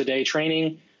 8 hours a day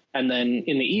training, and then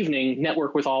in the evening,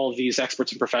 network with all of these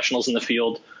experts and professionals in the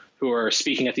field who are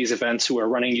speaking at these events, who are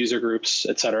running user groups,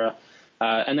 et cetera.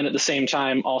 And then at the same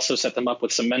time, also set them up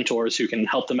with some mentors who can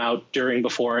help them out during,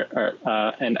 before,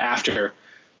 and after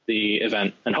the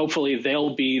event. And hopefully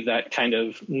they'll be that kind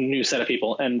of new set of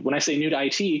people. And when I say new to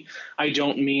IT, I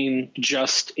don't mean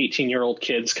just 18-year-old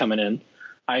kids coming in.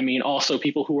 I mean also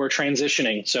people who are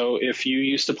transitioning. So if you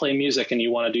used to play music and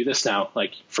you want to do this now,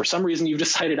 like for some reason you've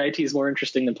decided IT is more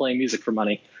interesting than playing music for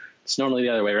money. It's normally the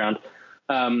other way around.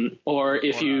 Or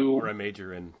a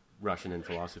major in Russian and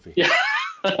philosophy. Yeah.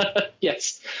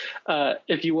 Yes.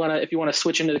 If you want to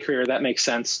switch into the career, that makes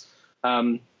sense.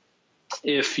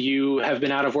 If you have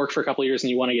been out of work for a couple of years and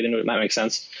you want to get into it, that makes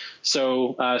sense.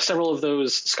 So several of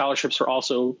those scholarships are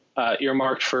also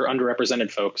earmarked for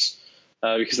underrepresented folks,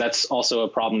 because that's also a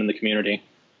problem in the community.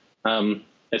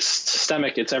 It's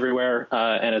systemic, it's everywhere,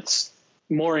 and it's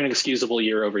more inexcusable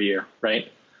year over year,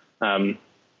 right?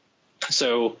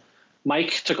 So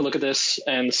Mike took a look at this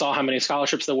and saw how many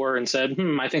scholarships there were and said,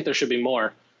 I think there should be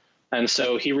more. And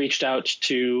so he reached out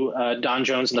to Don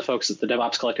Jones and the folks at the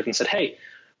DevOps Collective and said, hey,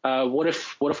 what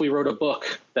if we wrote a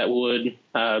book that would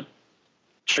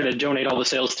try to donate all the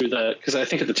sales through because I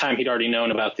think at the time he'd already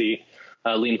known about the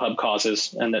LeanPub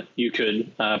causes, and that you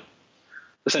could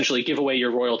essentially give away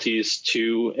your royalties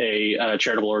to a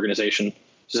charitable organization.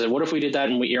 So he said, what if we did that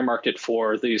and we earmarked it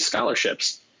for these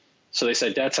scholarships? So they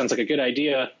said, that sounds like a good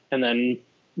idea. And then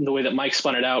the way that Mike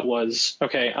spun it out was,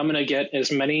 okay, I'm going to get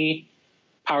as many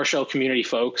PowerShell community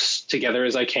folks together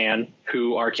as I can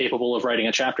who are capable of writing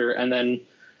a chapter. And then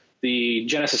the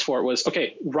genesis for it was,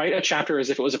 okay, write a chapter as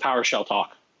if it was a PowerShell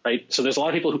talk, right? So there's a lot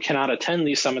of people who cannot attend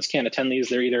these summits, can't attend these.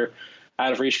 They're either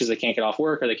out of reach because they can't get off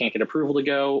work, or they can't get approval to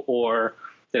go, or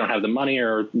they don't have the money,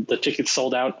 or the ticket's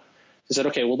sold out. He said,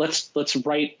 okay, well, let's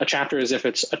write a chapter as if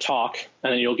it's a talk,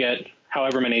 and then you'll get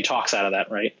however many talks out of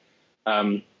that, right?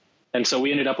 And so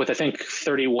we ended up with, I think,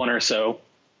 31 or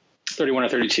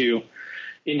 32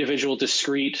 individual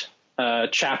discrete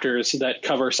chapters that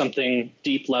cover something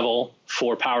deep level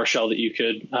for PowerShell that you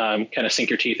could kind of sink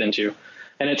your teeth into.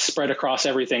 And it's spread across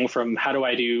everything from how do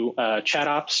I do chat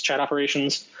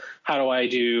operations, how do I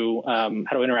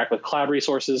interact with cloud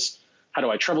resources, how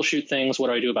do I troubleshoot things, what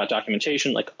do I do about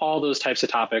documentation, like all those types of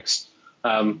topics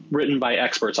written by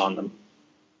experts on them.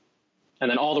 And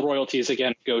then all the royalties,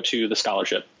 again, go to the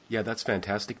scholarship. Yeah, that's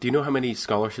fantastic. Do you know how many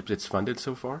scholarships it's funded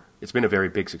so far? It's been a very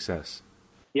big success.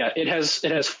 Yeah, it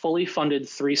has fully funded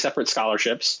 3 separate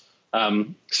scholarships.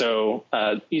 So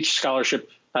each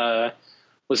scholarship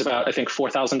was about, I think,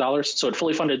 $4,000. So it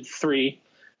fully funded 3,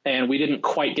 and we didn't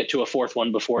quite get to a 4th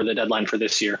one before the deadline for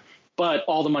this year. But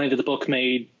all the money that the book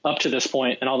made up to this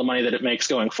point and all the money that it makes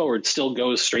going forward still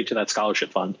goes straight to that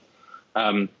scholarship fund.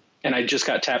 And I just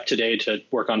got tapped today to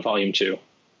work on volume 2.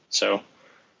 So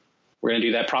we're going to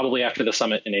do that probably after the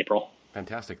summit in April.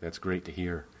 Fantastic. That's great to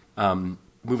hear.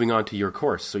 Moving on to your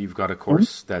course. So you've got a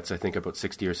course that's, I think, about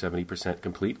 60 or 70%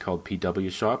 complete called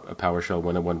PW Shop, a PowerShell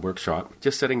 101 workshop.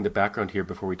 Just setting the background here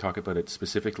before we talk about it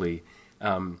specifically,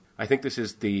 I think this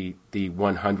is the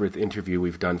 100th interview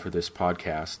we've done for this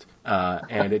podcast.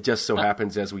 And it just so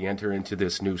happens as we enter into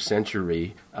this new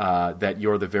century that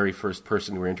you're the very first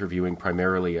person we're interviewing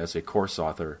primarily as a course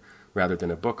author rather than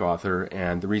a book author.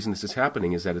 And the reason this is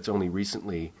happening is that it's only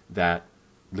recently that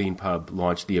LeanPub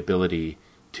launched the ability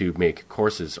to make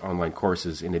courses, online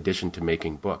courses, in addition to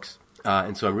making books.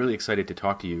 And so I'm really excited to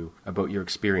talk to you about your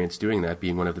experience doing that,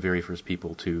 being one of the very first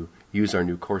people to use our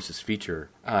new courses feature.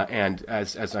 And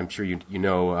as I'm sure you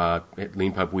know, at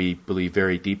LeanPub, we believe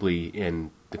very deeply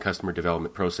in the customer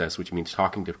development process, which means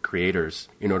talking to creators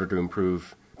in order to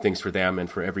improve things for them and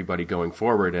for everybody going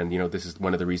forward. And, this is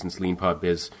one of the reasons LeanPub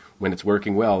is, when it's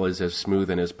working well, is as smooth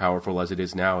and as powerful as it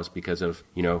is now, is because of,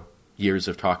 years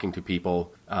of talking to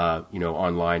people,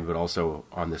 online, but also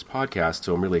on this podcast.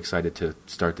 So I'm really excited to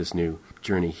start this new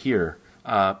journey here.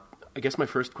 I guess my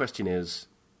first question is,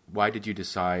 why did you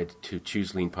decide to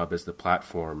choose LeanPub as the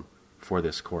platform for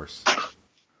this course?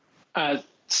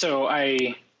 So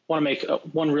I want to make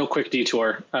one real quick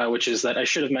detour, which is that I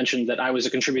should have mentioned that I was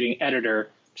a contributing editor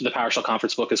to the PowerShell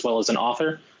conference book as well as an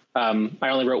author. I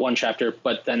only wrote 1 chapter,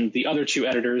 but then the other 2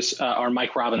 editors are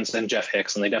Mike Robbins and Jeff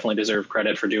Hicks, and they definitely deserve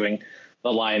credit for doing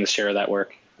the lion's share of that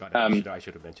work. I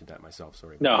should have mentioned that myself.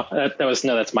 Sorry. No,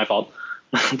 that's my fault.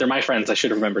 They're my friends. I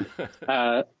should have remembered.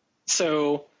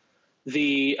 So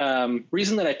the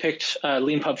reason that I picked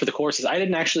LeanPub for the course is I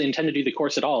didn't actually intend to do the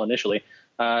course at all initially.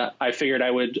 I figured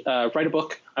I would write a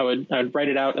book. I would write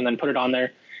it out and then put it on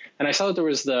there. And I saw that there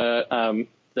was the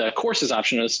courses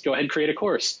option is go ahead, create a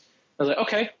course. I was like,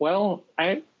 okay, well,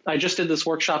 I just did this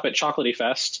workshop at Chocolatey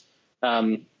Fest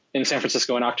in San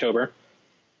Francisco in October.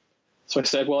 So I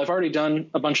said, well, I've already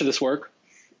done a bunch of this work.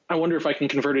 I wonder if I can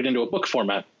convert it into a book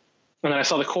format. And then I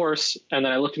saw the course, and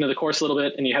then I looked into the course a little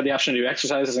bit, and you had the option to do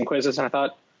exercises and quizzes. And I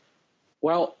thought,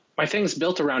 well, my thing's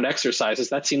built around exercises.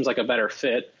 That seems like a better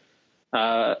fit.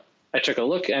 I took a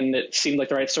look and it seemed like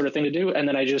the right sort of thing to do. And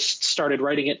then I just started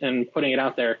writing it and putting it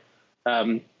out there.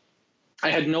 I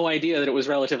had no idea that it was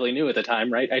relatively new at the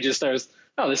time, right? I was,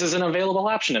 oh, this is an available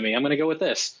option to me. I'm going to go with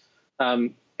this.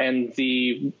 And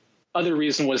the other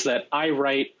reason was that I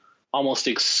write almost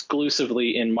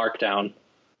exclusively in Markdown.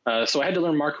 So I had to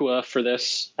learn Markua for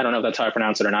this. I don't know if that's how I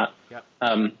pronounce it or not.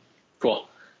 Yeah. Cool.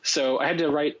 So I had to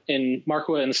write in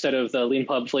Markua instead of the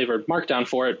Leanpub flavored Markdown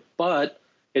for it, but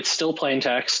it's still plain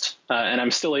text, and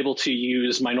I'm still able to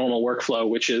use my normal workflow,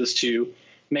 which is to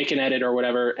make an edit or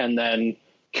whatever, and then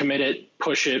commit it,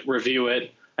 push it, review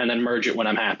it, and then merge it when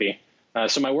I'm happy.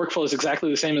 So my workflow is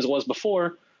exactly the same as it was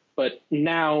before, but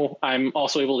now I'm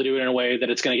also able to do it in a way that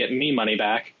it's going to get me money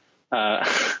back,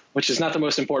 which is not the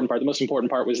most important part. The most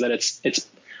important part was that it's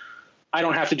I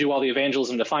don't have to do all the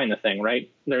evangelism to find the thing, right?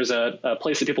 There's a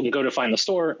place that people can go to find the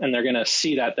store, and they're going to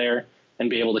see that there and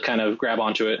be able to kind of grab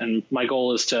onto it. And my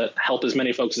goal is to help as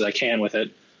many folks as I can with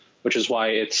it, which is why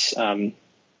it's been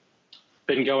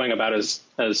going about as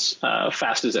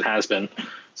fast as it has been.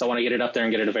 So I want to get it up there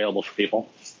and get it available for people.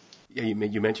 Yeah,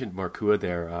 you mentioned Markua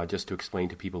there, just to explain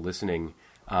to people listening.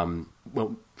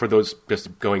 Well, for those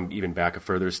just going even back a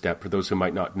further step, for those who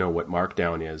might not know what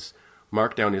Markdown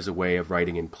is a way of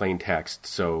writing in plain text.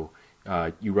 So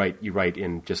you write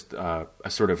in just a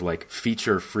sort of like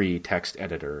feature-free text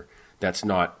editor that's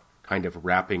not kind of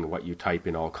wrapping what you type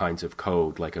in all kinds of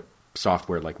code like a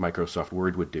software like Microsoft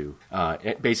Word would do.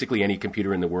 Basically, any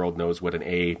computer in the world knows what an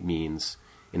A means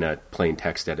in a plain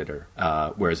text editor,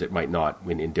 whereas it might not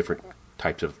in different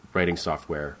types of writing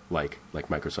software like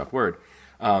Microsoft Word.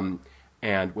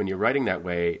 And when you're writing that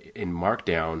way in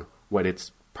Markdown, what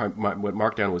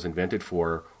Markdown was invented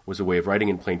for was a way of writing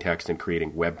in plain text and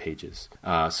creating web pages.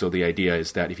 So the idea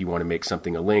is that if you want to make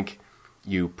something a link,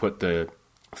 you put the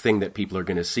thing that people are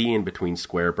going to see in between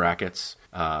square brackets,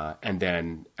 and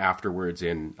then afterwards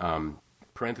in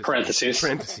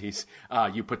parentheses,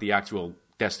 you put the actual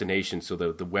destination, so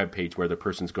the web page where the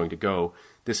person's going to go.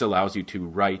 This allows you to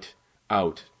write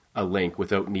out a link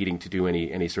without needing to do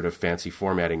any sort of fancy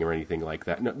formatting or anything like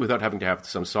that, without having to have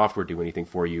some software do anything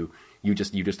for you. You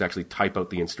just actually type out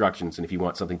the instructions, and if you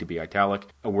want something to be italic,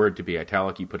 a word to be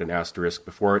italic, you put an asterisk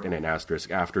before it and an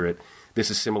asterisk after it. This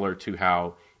is similar to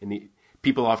how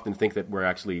people often think that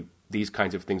these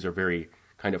kinds of things are very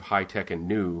kind of high-tech and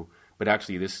new, but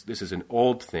actually this is an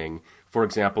old thing. For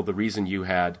example, the reason you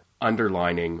had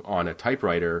underlining on a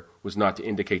typewriter was not to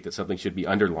indicate that something should be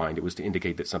underlined. It was to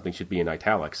indicate that something should be in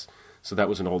italics. So that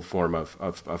was an old form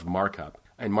of markup.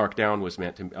 And Markdown was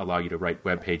meant to allow you to write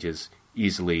web pages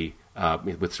easily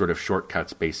with sort of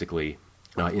shortcuts, basically,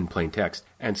 in plain text.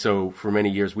 And so for many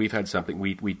years, we've had something.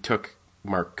 We took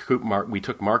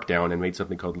Markdown and made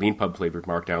something called Leanpub flavored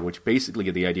Markdown, which basically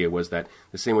the idea was that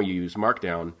the same way you use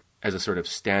Markdown as a sort of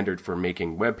standard for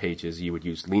making web pages, you would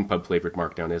use Leanpub flavored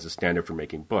Markdown as a standard for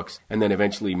making books. And then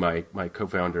eventually my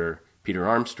co-founder, Peter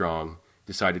Armstrong,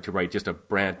 decided to write just a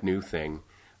brand new thing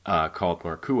called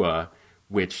Markua,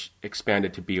 which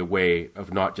expanded to be a way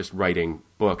of not just writing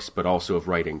books, but also of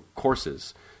writing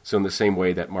courses. So in the same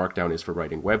way that Markdown is for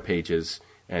writing web pages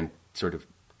and sort of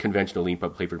conventional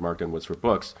Leanpub flavored Markdown was for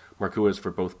books, Markua is for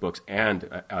both books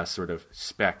and a sort of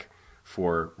spec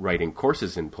for writing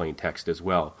courses in plain text as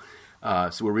well.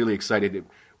 So we're really excited.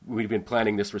 We've been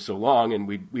planning this for so long, and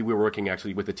we were working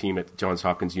actually with the team at Johns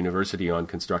Hopkins University on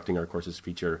constructing our courses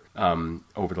feature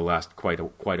over the last quite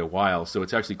a while. So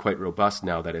it's actually quite robust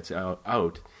now that it's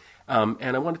out.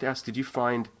 And I wanted to ask, did you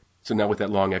find, so now with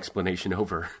that long explanation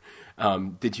over,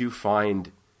 did you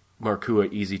find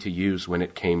Markua easy to use when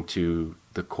it came to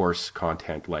the course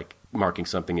content, like marking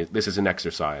something, this is an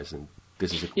exercise and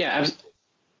this is a... Yeah,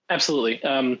 absolutely.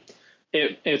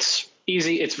 It's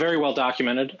easy. It's very well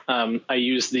documented. I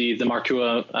use the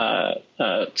Markua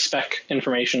spec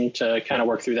information to kind of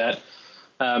work through that.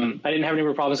 I didn't have any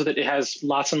real problems with it. It has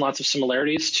lots and lots of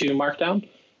similarities to Markdown.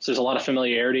 So there's a lot of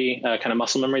familiarity, kind of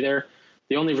muscle memory there.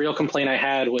 The only real complaint I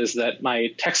had was that my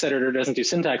text editor doesn't do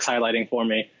syntax highlighting for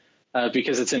me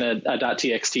because it's in a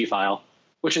 .txt file,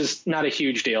 which is not a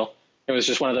huge deal. It was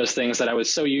just one of those things that I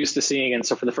was so used to seeing. And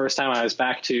so for the first time, I was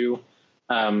back to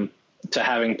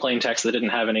having plain text that didn't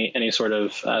have any sort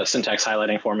of syntax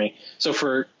highlighting for me. So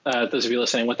for those of you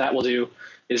listening, what that will do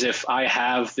is if I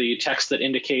have the text that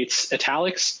indicates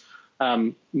italics,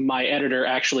 my editor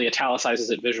actually italicizes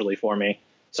it visually for me.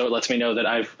 So it lets me know that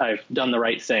I've done the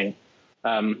right thing.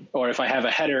 Or if I have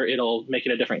a header, it'll make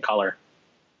it a different color.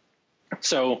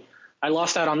 So I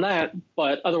lost out on that,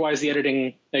 but otherwise the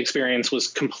editing experience was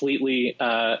completely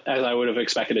as I would have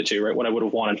expected it to, right? What I would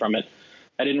have wanted from it.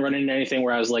 I didn't run into anything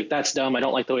where I was like, that's dumb. I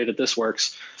don't like the way that this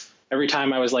works. Every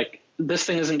time I was like, this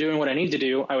thing isn't doing what I need to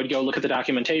do, I would go look at the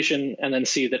documentation and then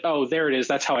see that, oh, there it is.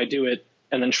 That's how I do it.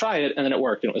 And then try it. And then it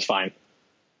worked and it was fine.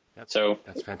 That's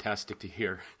fantastic to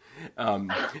hear.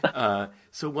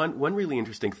 So one really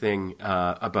interesting thing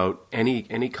about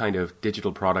any kind of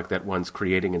digital product that one's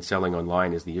creating and selling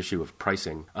online is the issue of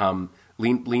pricing.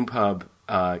 LeanPub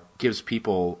gives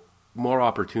people more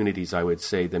opportunities, I would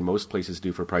say, than most places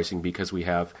do for pricing because we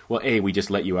have, we just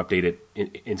let you update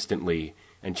it instantly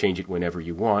and change it whenever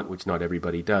you want, which not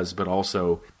everybody does. But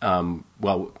also,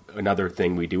 another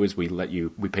thing we do is we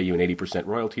pay you an 80%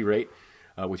 royalty rate,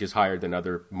 which is higher than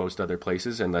most other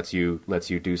places, and lets you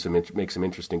make some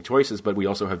interesting choices. But we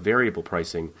also have variable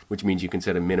pricing, which means you can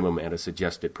set a minimum and a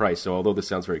suggested price. So although this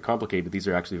sounds very complicated, these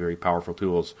are actually very powerful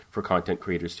tools for content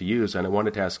creators to use. And I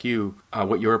wanted to ask you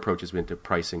what your approach has been to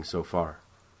pricing so far.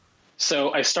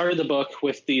 So I started the book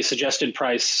with the suggested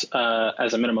price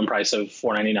as a minimum price of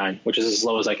 $4.99, which is as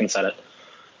low as I can set it.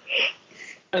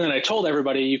 And then I told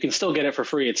everybody, you can still get it for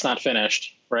free. It's not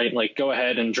finished, right? Like, go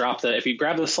ahead and if you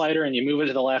grab the slider and you move it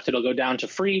to the left, it'll go down to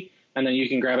free, and then you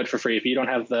can grab it for free. If you don't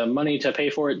have the money to pay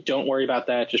for it, don't worry about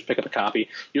that. Just pick up a copy.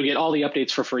 You'll get all the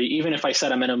updates for free, even if I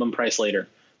set a minimum price later,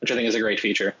 which I think is a great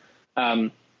feature.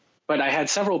 But I had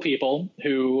several people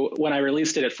who, when I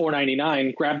released it at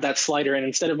 $4.99, grabbed that slider and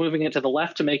instead of moving it to the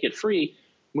left to make it free,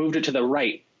 moved it to the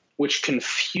right, which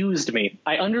confused me.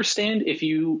 I understand if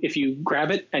you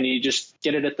grab it and you just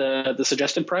get it at the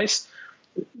suggested price,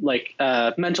 like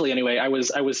mentally anyway, I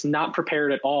was not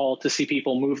prepared at all to see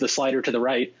people move the slider to the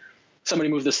right. Somebody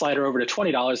moved the slider over to $20,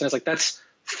 and I was like, that's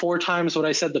 4 times what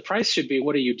I said the price should be.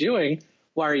 What are you doing?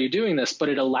 Why are you doing this? But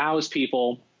it allows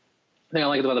people. The thing I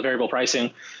like about the variable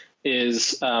pricing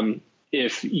is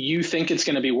if you think it's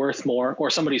going to be worth more,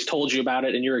 or somebody's told you about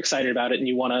it and you're excited about it and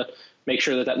you want to make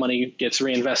sure that money gets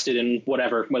reinvested in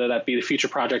whatever, whether that be the future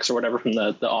projects or whatever from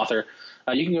the author,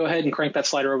 you can go ahead and crank that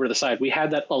slider over to the side. We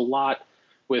had that a lot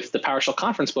with the PowerShell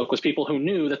conference book, was people who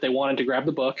knew that they wanted to grab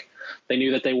the book. They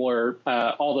knew that they were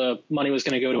all the money was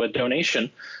going to go to a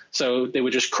donation. So they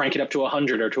would just crank it up to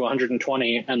 100 or to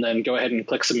 120 and then go ahead and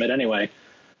click submit anyway.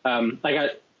 I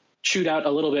got chewed out a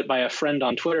little bit by a friend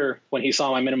on Twitter when he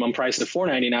saw my minimum price of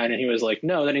 $4.99, and he was like,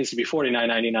 no, that needs to be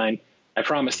 $49.99. I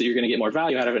promise that you're going to get more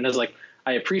value out of it. And I was like,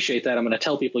 I appreciate that. I'm going to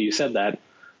tell people you said that.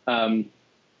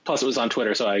 Plus it was on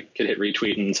Twitter, so I could hit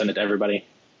retweet and send it to everybody.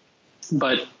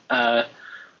 But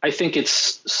I think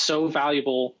it's so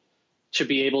valuable to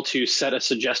be able to set a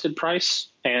suggested price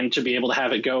and to be able to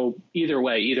have it go either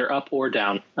way, either up or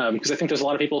down. Because I think there's a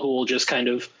lot of people who will just kind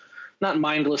of, not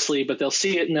mindlessly, but they'll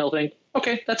see it and they'll think,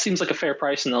 okay, that seems like a fair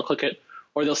price, and they'll click it.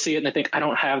 Or they'll see it and they think, I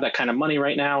don't have that kind of money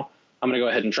right now, I'm going to go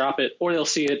ahead and drop it. Or they'll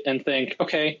see it and think,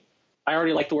 okay, I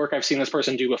already like the work I've seen this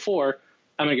person do before,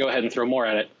 I'm going to go ahead and throw more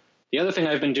at it. The other thing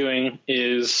I've been doing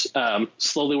is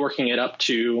slowly working it up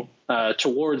to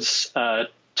towards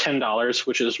 $10,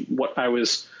 which is what I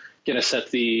was going to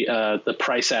set the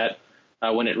price at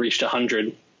when it reached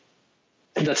 100.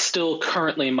 That's still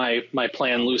currently my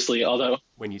plan loosely, although...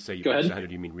 When you say you reach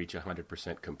 100, you mean reach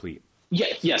 100% complete?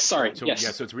 Yes, sorry. So yes.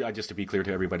 Yeah, so it's just to be clear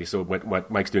to everybody. So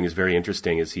what Mike's doing is very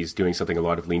interesting. Is he's doing something a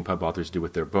lot of LeanPub authors do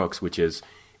with their books, which is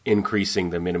increasing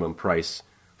the minimum price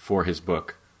for his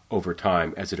book over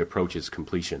time as it approaches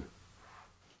completion.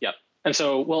 Yep. And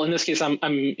so, well, in this case, I'm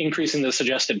increasing the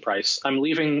suggested price. I'm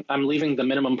leaving the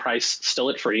minimum price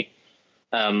still at free.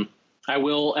 I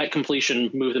will at completion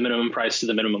move the minimum price to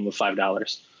the minimum of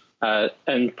 $5.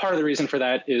 And part of the reason for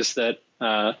that is that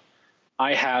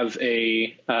I have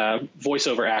a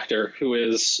voiceover actor who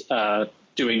is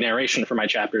doing narration for my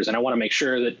chapters, and I want to make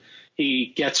sure that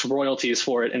he gets royalties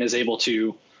for it and is able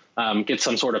to get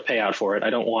some sort of payout for it.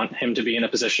 I don't want him to be in a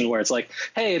position where it's like,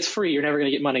 hey, it's free, you're never going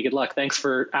to get money, good luck. Thanks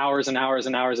for hours and hours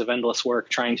and hours of endless work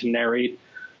trying to narrate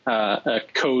a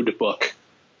code book.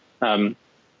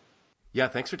 Yeah,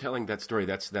 thanks for telling that story.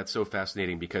 That's so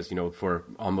fascinating because, for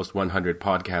almost 100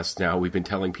 podcasts now, we've been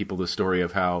telling people the story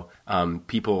of how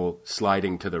people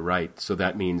sliding to the right, so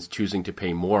that means choosing to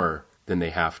pay more than they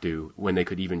have to when they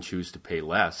could even choose to pay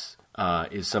less,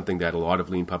 is something that a lot of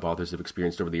LeanPub authors have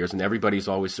experienced over the years. And everybody's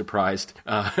always surprised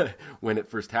when it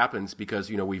first happens because,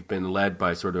 we've been led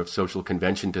by sort of social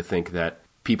convention to think that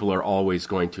people are always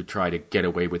going to try to get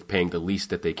away with paying the least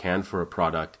that they can for a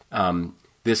product.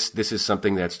 This is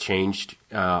something that's changed,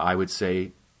 I would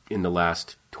say, in the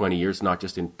last 20 years, not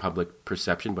just in public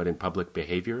perception, but in public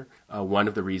behavior. One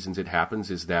of the reasons it happens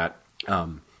is that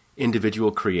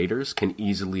individual creators can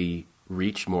easily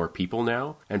reach more people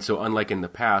now. And so unlike in the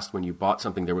past, when you bought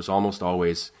something, there was almost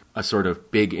always a sort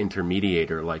of big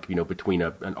intermediator, like, between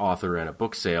an author and a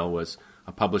book sale was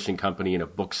a publishing company and a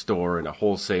bookstore and a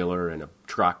wholesaler and a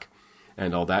truck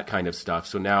and all that kind of stuff.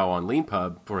 So now on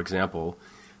LeanPub, for example,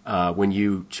 when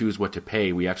you choose what to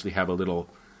pay, we actually have a little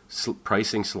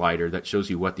pricing slider that shows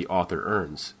you what the author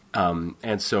earns.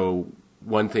 And so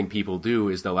one thing people do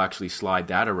is they'll actually slide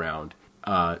that around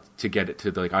to get it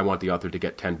to I want the author to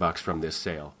get $10 from this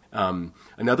sale.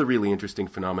 Another really interesting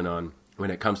phenomenon when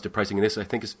it comes to pricing, and this I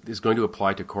think is going to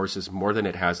apply to courses more than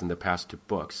it has in the past to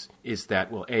books, is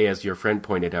that, well, as your friend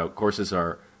pointed out, courses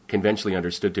are conventionally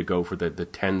understood to go for the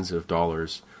tens of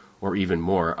dollars or even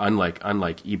more, unlike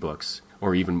ebooks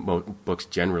or even books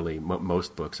generally.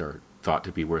 Most books are thought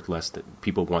to be worth less than,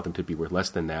 people want them to be worth less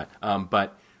than that.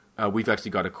 But we've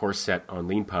actually got a course set on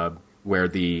LeanPub where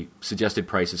the suggested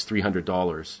price is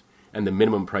 $300 and the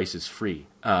minimum price is free.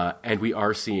 And we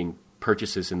are seeing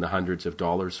purchases in the hundreds of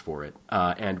dollars for it.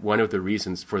 And one of the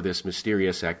reasons for this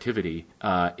mysterious activity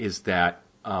is that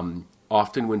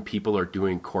often when people are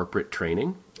doing corporate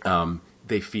training,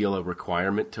 they feel a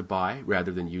requirement to buy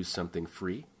rather than use something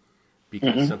free,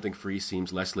 because something free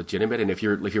seems less legitimate. And if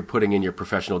you're putting in your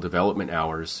professional development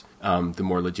hours, the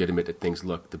more legitimate that things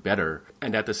look, the better.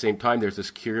 And at the same time, there's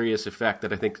this curious effect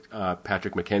that I think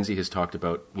Patrick McKenzie has talked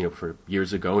about, for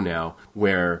years ago now,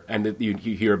 where, and you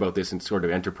hear about this in sort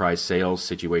of enterprise sales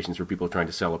situations where people are trying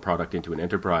to sell a product into an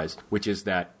enterprise, which is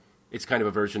that it's kind of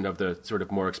a version of the sort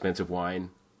of more expensive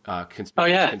wine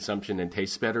consumption and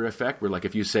tastes better effect, where like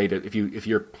if you say that if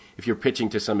you're pitching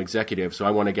to some executive, so I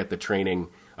want to get the training,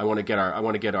 I want to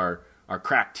get our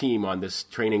crack team on this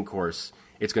training course,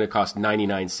 it's going to cost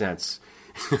 99 cents.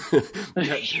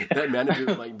 that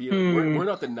manager like we're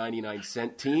not the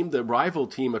 99-cent team, the rival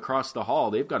team across the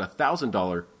hall, they've got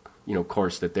 $1,000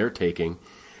 course that they're taking.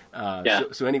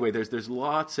 So anyway, there's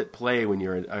lots at play when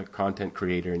you're a content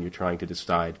creator and you're trying to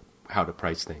decide how to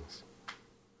price things.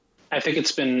 I think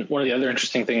it's been one of the other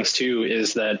interesting things too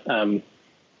is that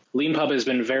LeanPub has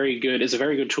been very good. Is a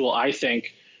very good tool, I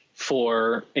think,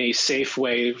 for a safe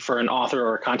way for an author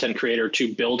or a content creator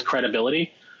to build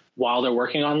credibility while they're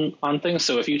working on things.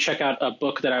 So if you check out a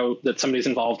book that somebody's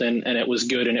involved in and it was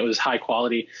good and it was high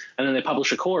quality, and then they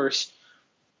publish a course,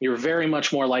 you're very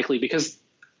much more likely, because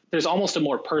there's almost a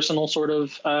more personal sort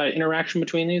of interaction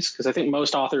between these, because I think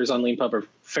most authors on LeanPub are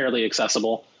fairly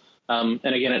accessible. And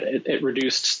again, it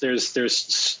reduced,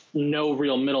 there's no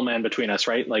real middleman between us,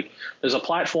 right? Like there's a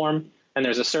platform and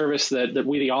there's a service that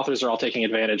we, the authors, are all taking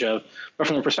advantage of. But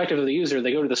from the perspective of the user,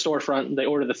 they go to the storefront, they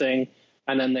order the thing,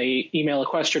 and then they email a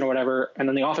question or whatever, and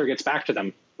then the author gets back to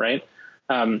them, right?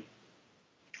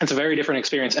 It's a very different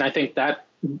experience. And I think that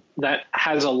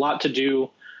has a lot to do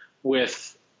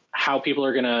with how people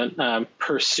are going to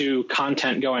pursue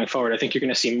content going forward. I think you're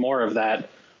going to see more of that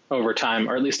over time,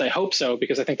 or at least I hope so,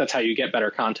 because I think that's how you get better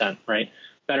content, right?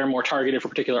 Better, more targeted for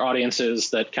particular audiences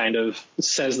that kind of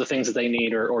says the things that they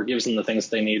need or gives them the things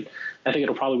that they need. I think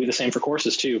it'll probably be the same for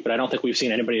courses too, but I don't think we've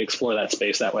seen anybody explore that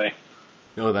space that way.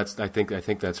 No, I think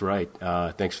that's right.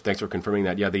 Thanks for confirming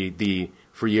that. Yeah, the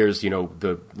for years, the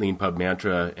LeanPub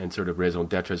mantra and sort of raison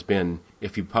d'etre has been,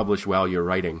 if you publish while you're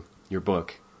writing your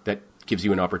book, that gives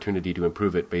you an opportunity to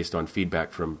improve it based on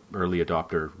feedback from early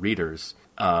adopter readers,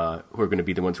 who are going to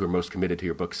be the ones who are most committed to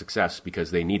your book's success because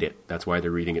they need it. That's why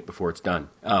they're reading it before it's done.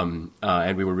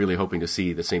 And we were really hoping to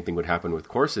see the same thing would happen with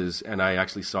courses. And I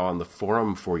actually saw on the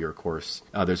forum for your course,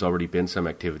 there's already been some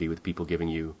activity with people giving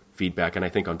you feedback, and I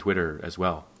think on Twitter as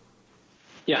well.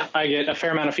 Yeah, I get a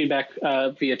fair amount of feedback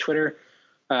via Twitter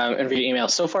and via email.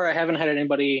 So far, I haven't had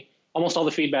anybody. Almost all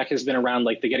the feedback has been around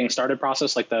like the getting started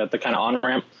process, like the kind of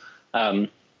on-ramp.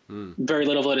 Very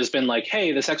little of it has been like,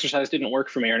 hey, this exercise didn't work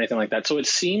for me or anything like that. So it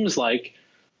seems like,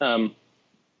 until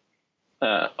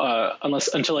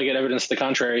I get evidence to the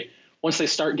contrary, once they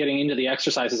start getting into the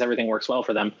exercises, everything works well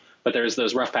for them. But there's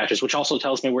those rough patches, which also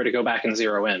tells me where to go back and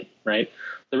zero in, right?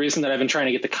 The reason that I've been trying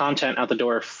to get the content out the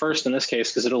door first in this case,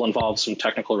 because it'll involve some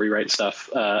technical rewrite stuff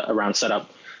around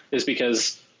setup, is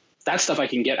because that stuff I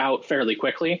can get out fairly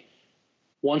quickly.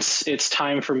 Once it's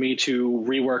time for me to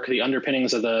rework the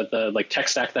underpinnings of the like tech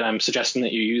stack that I'm suggesting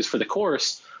that you use for the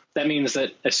course, that means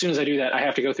that as soon as I do that, I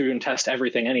have to go through and test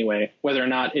everything anyway, whether or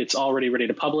not it's already ready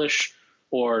to publish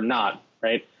or not,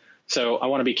 right? So I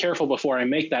want to be careful before I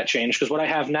make that change, because what I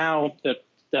have now,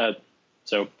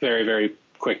 so very, very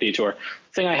quick detour.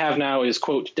 The thing I have now is,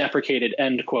 quote, deprecated,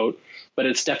 end quote, but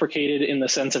it's deprecated in the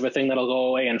sense of a thing that'll go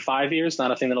away in 5 years,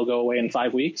 not a thing that'll go away in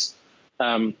 5 weeks.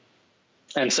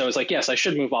 And so it's like, yes, I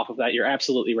should move off of that. You're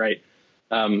absolutely right.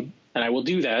 And I will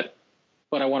do that,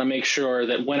 but I want to make sure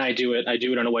that when I do it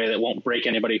in a way that won't break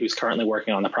anybody who's currently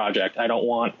working on the project. I don't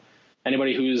want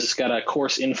anybody who's got a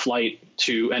course in flight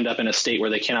to end up in a state where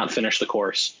they cannot finish the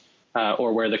course.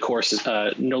 or where the course is,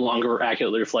 no longer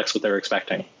accurately reflects what they're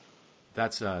expecting.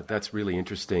 That's really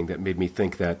interesting. That made me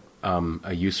think that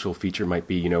a useful feature might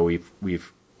be,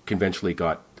 we've conventionally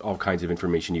got all kinds of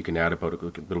information you can add about it,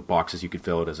 little boxes you could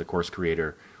fill out as a course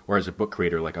creator or as a book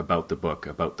creator, like about the book,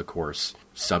 about the course,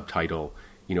 subtitle,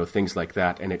 things like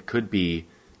that. And it could be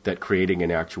that creating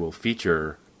an actual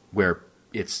feature where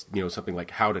it's, something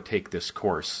like how to take this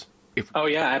course. Oh,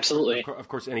 yeah, absolutely. Of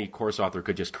course, any course author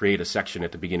could just create a section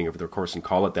at the beginning of their course and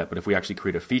call it that. But if we actually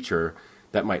create a feature,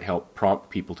 that might help prompt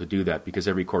people to do that, because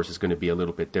every course is going to be a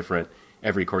little bit different.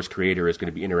 Every course creator is going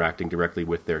to be interacting directly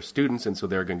with their students, and so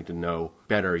they're going to know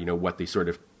better, what the sort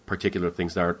of particular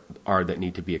things are that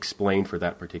need to be explained for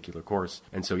that particular course.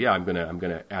 And so, yeah, I'm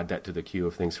gonna add that to the queue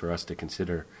of things for us to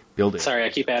consider building. Sorry, I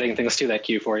keep adding things to that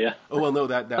queue for you. Oh, well, no,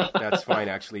 that's fine,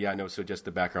 actually. Yeah, no, so just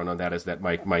the background on that is that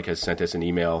Mike has sent us an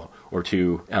email or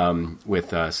two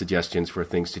with suggestions for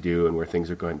things to do and where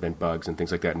things are going, been bugs and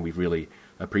things like that, and we've really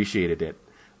appreciated it.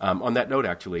 On that note,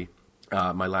 actually,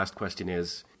 my last question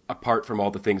is, apart from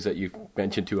all the things that you've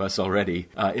mentioned to us already,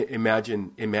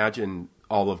 imagine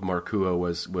all of Markua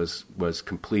was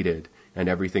completed and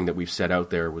everything that we've set out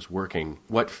there was working.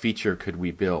 What feature could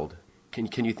we build?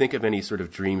 Can you think of any sort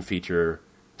of dream feature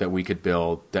that we could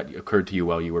build that occurred to you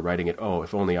while you were writing it? Oh,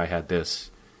 if only I had this.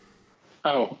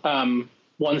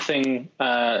 One thing,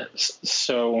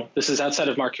 so this is outside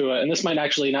of Markua, and this might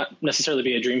actually not necessarily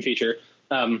be a dream feature,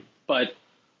 but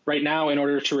right now, in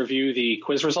order to review the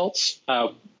quiz results,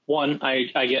 one,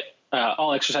 I get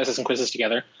all exercises and quizzes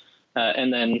together.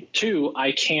 And then two,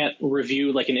 I can't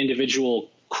review like an individual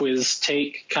quiz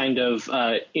take kind of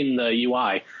in the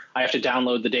UI. I have to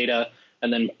download the data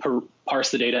and then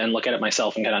parse the data and look at it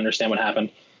myself and kind of understand what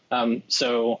happened.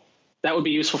 So that would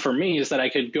be useful for me, is that I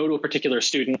could go to a particular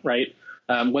student, right?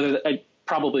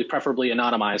 Preferably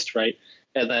anonymized, right?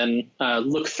 And then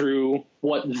look through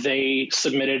what they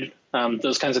submitted,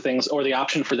 those kinds of things, or the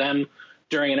option for them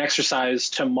during an exercise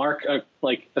to mark,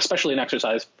 especially an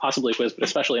exercise, possibly a quiz, but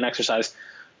especially an exercise,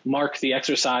 mark the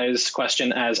exercise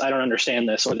question as I don't understand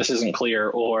this, or this isn't clear,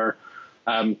 or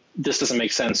this doesn't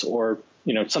make sense, or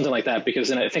something like that. Because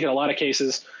I think in a lot of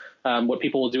cases, what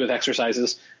people will do with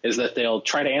exercises is that they'll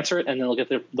try to answer it and then they'll get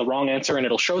the wrong answer, and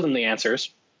it'll show them the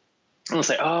answers. And they'll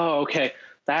say, oh, okay,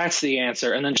 that's the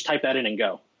answer, and then just type that in and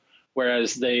go.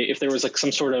 Whereas if there was like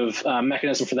some sort of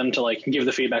mechanism for them to like give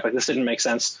the feedback, like this didn't make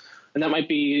sense, and that might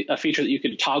be a feature that you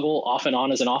could toggle off and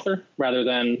on as an author, rather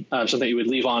than something you would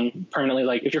leave on permanently.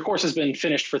 Like if your course has been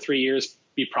finished for 3 years,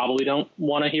 you probably don't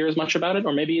want to hear as much about it,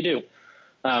 or maybe you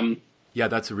do. Yeah,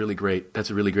 that's a really great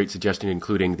suggestion,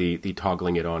 including the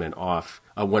toggling it on and off.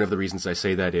 One of the reasons I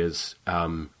say that is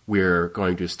we're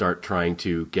going to start trying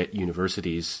to get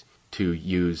universities to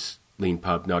use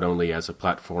LeanPub not only as a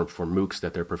platform for MOOCs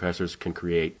that their professors can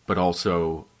create, but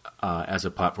also as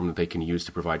a platform that they can use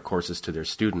to provide courses to their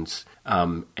students.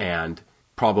 And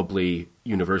probably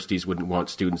universities wouldn't want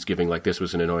students giving like this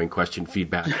was an annoying question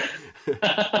feedback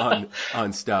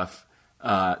on stuff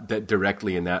that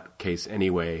directly in that case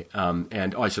anyway.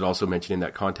 And I should also mention in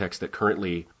that context that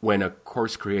currently when a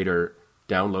course creator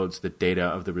downloads the data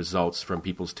of the results from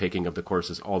people's taking of the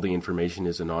courses, all the information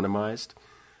is anonymized.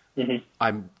 Mm-hmm.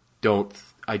 I don't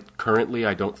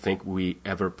think we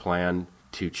ever plan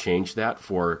to change that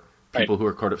for people who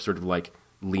are sort of like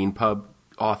LeanPub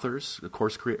authors,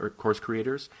 course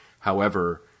creators.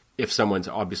 However, if someone's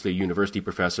obviously a university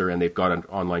professor and they've got an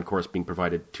online course being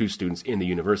provided to students in the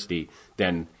university,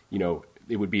 then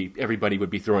it would be, everybody would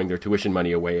be throwing their tuition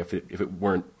money away if it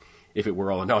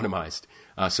were all anonymized.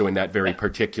 So in that very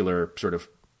particular sort of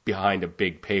behind a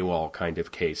big paywall kind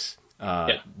of case,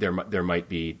 there might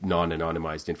be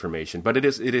non-anonymized information, but it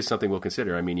is something we'll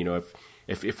consider. I mean,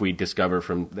 if we discover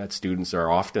from that students are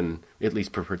often, at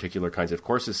least for particular kinds of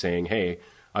courses, saying, hey,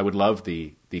 I would love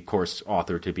the course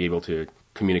author to be able to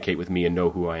communicate with me and know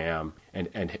who I am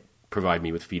and provide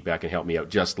me with feedback and help me out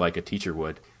just like a teacher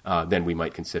would, then we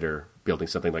might consider building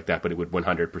something like that, but it would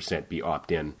 100% be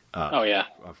opt-in.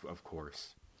 Of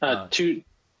course.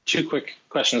 Two quick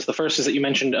questions. The first is that you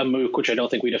mentioned a MOOC, which I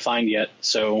don't think we defined yet,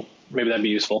 so maybe that'd be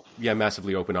useful. Yeah,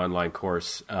 massively open online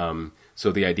course.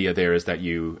 So the idea there is that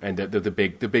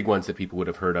the big ones that people would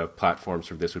have heard of, platforms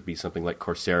for this would be something like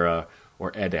Coursera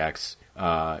or edX,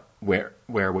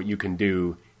 where what you can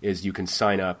do is you can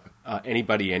sign up.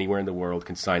 Anybody anywhere in the world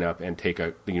can sign up and take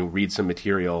read some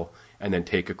material and then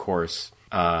take a course,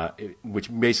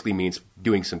 which basically means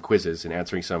doing some quizzes and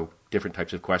answering some different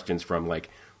types of questions, from like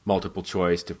multiple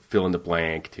choice to fill in the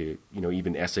blank to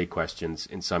even essay questions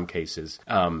in some cases.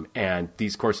 And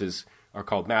these courses are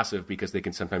called massive because they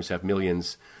can sometimes have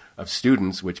millions of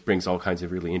students, which brings all kinds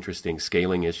of really interesting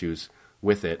scaling issues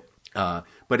with it.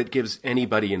 But it gives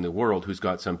anybody in the world who's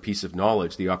got some piece of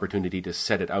knowledge the opportunity to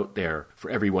set it out there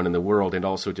for everyone in the world, and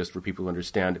also just for people to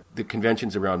understand. The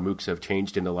conventions around MOOCs have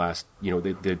changed in the last,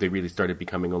 they really started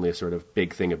becoming only a sort of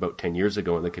big thing about 10 years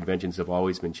ago, and the conventions have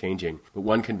always been changing. But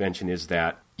one convention is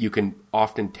that you can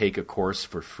often take a course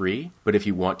for free, but if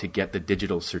you want to get the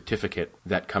digital certificate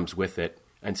that comes with it,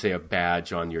 and say a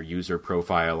badge on your user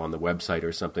profile on the website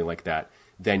or something like that,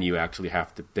 then you often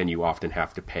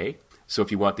have to pay. So if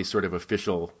you want the sort of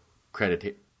official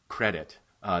credit,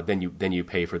 then you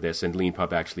pay for this. And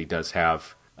LeanPub actually does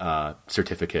have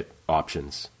certificate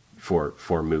options for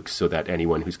MOOCs, so that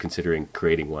anyone who's considering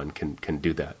creating one can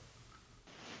do that.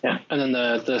 Yeah, and then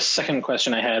the second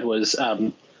question I had was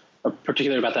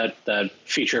particularly about that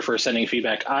feature for sending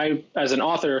feedback. I, as an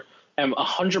author, am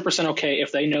 100% okay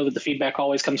if they know that the feedback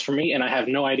always comes from me and I have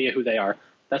no idea who they are.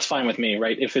 That's fine with me,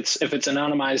 right? If it's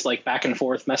anonymized, like back and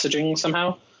forth messaging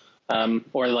somehow.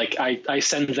 Or like I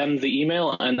send them the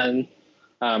email and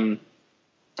then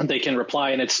they can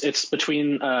reply, and it's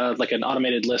between like an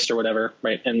automated list or whatever,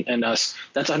 right? And us.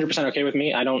 That's 100% okay with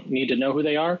me. I don't need to know who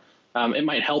they are. It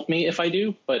might help me if I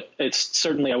do, but it's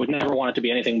certainly, I would never want it to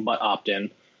be anything but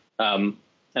opt-in.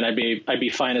 And I'd be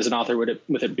fine as an author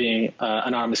with it being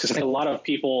anonymous, because I think a lot of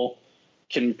people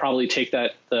can probably take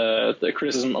the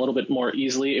criticism a little bit more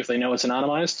easily if they know it's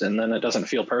anonymized, and then it doesn't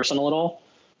feel personal at all.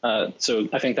 So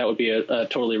I think that would be a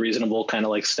totally reasonable kind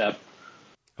of like step.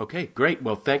 Okay, great.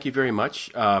 Well, thank you very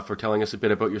much for telling us a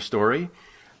bit about your story.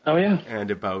 Oh, yeah.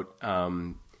 And about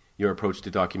your approach to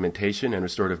documentation and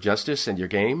restorative justice and your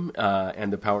game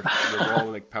and your role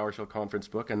in the PowerShell conference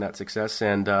book and that success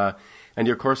and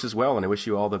your course as well. And I wish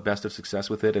you all the best of success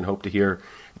with it, and hope to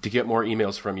get more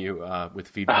emails from you with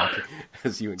feedback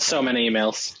as you encounter. So many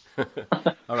emails.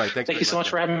 All right. Thank you so much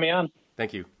for having me on.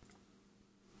 Thank you.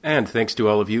 And thanks to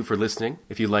all of you for listening.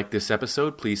 If you like this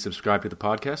episode, please subscribe to the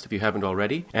podcast if you haven't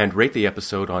already, and rate the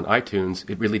episode on iTunes.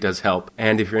 It really does help.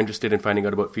 And if you're interested in finding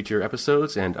out about future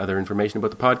episodes and other information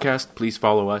about the podcast, please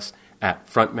follow us at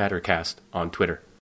Front Matter Cast on Twitter.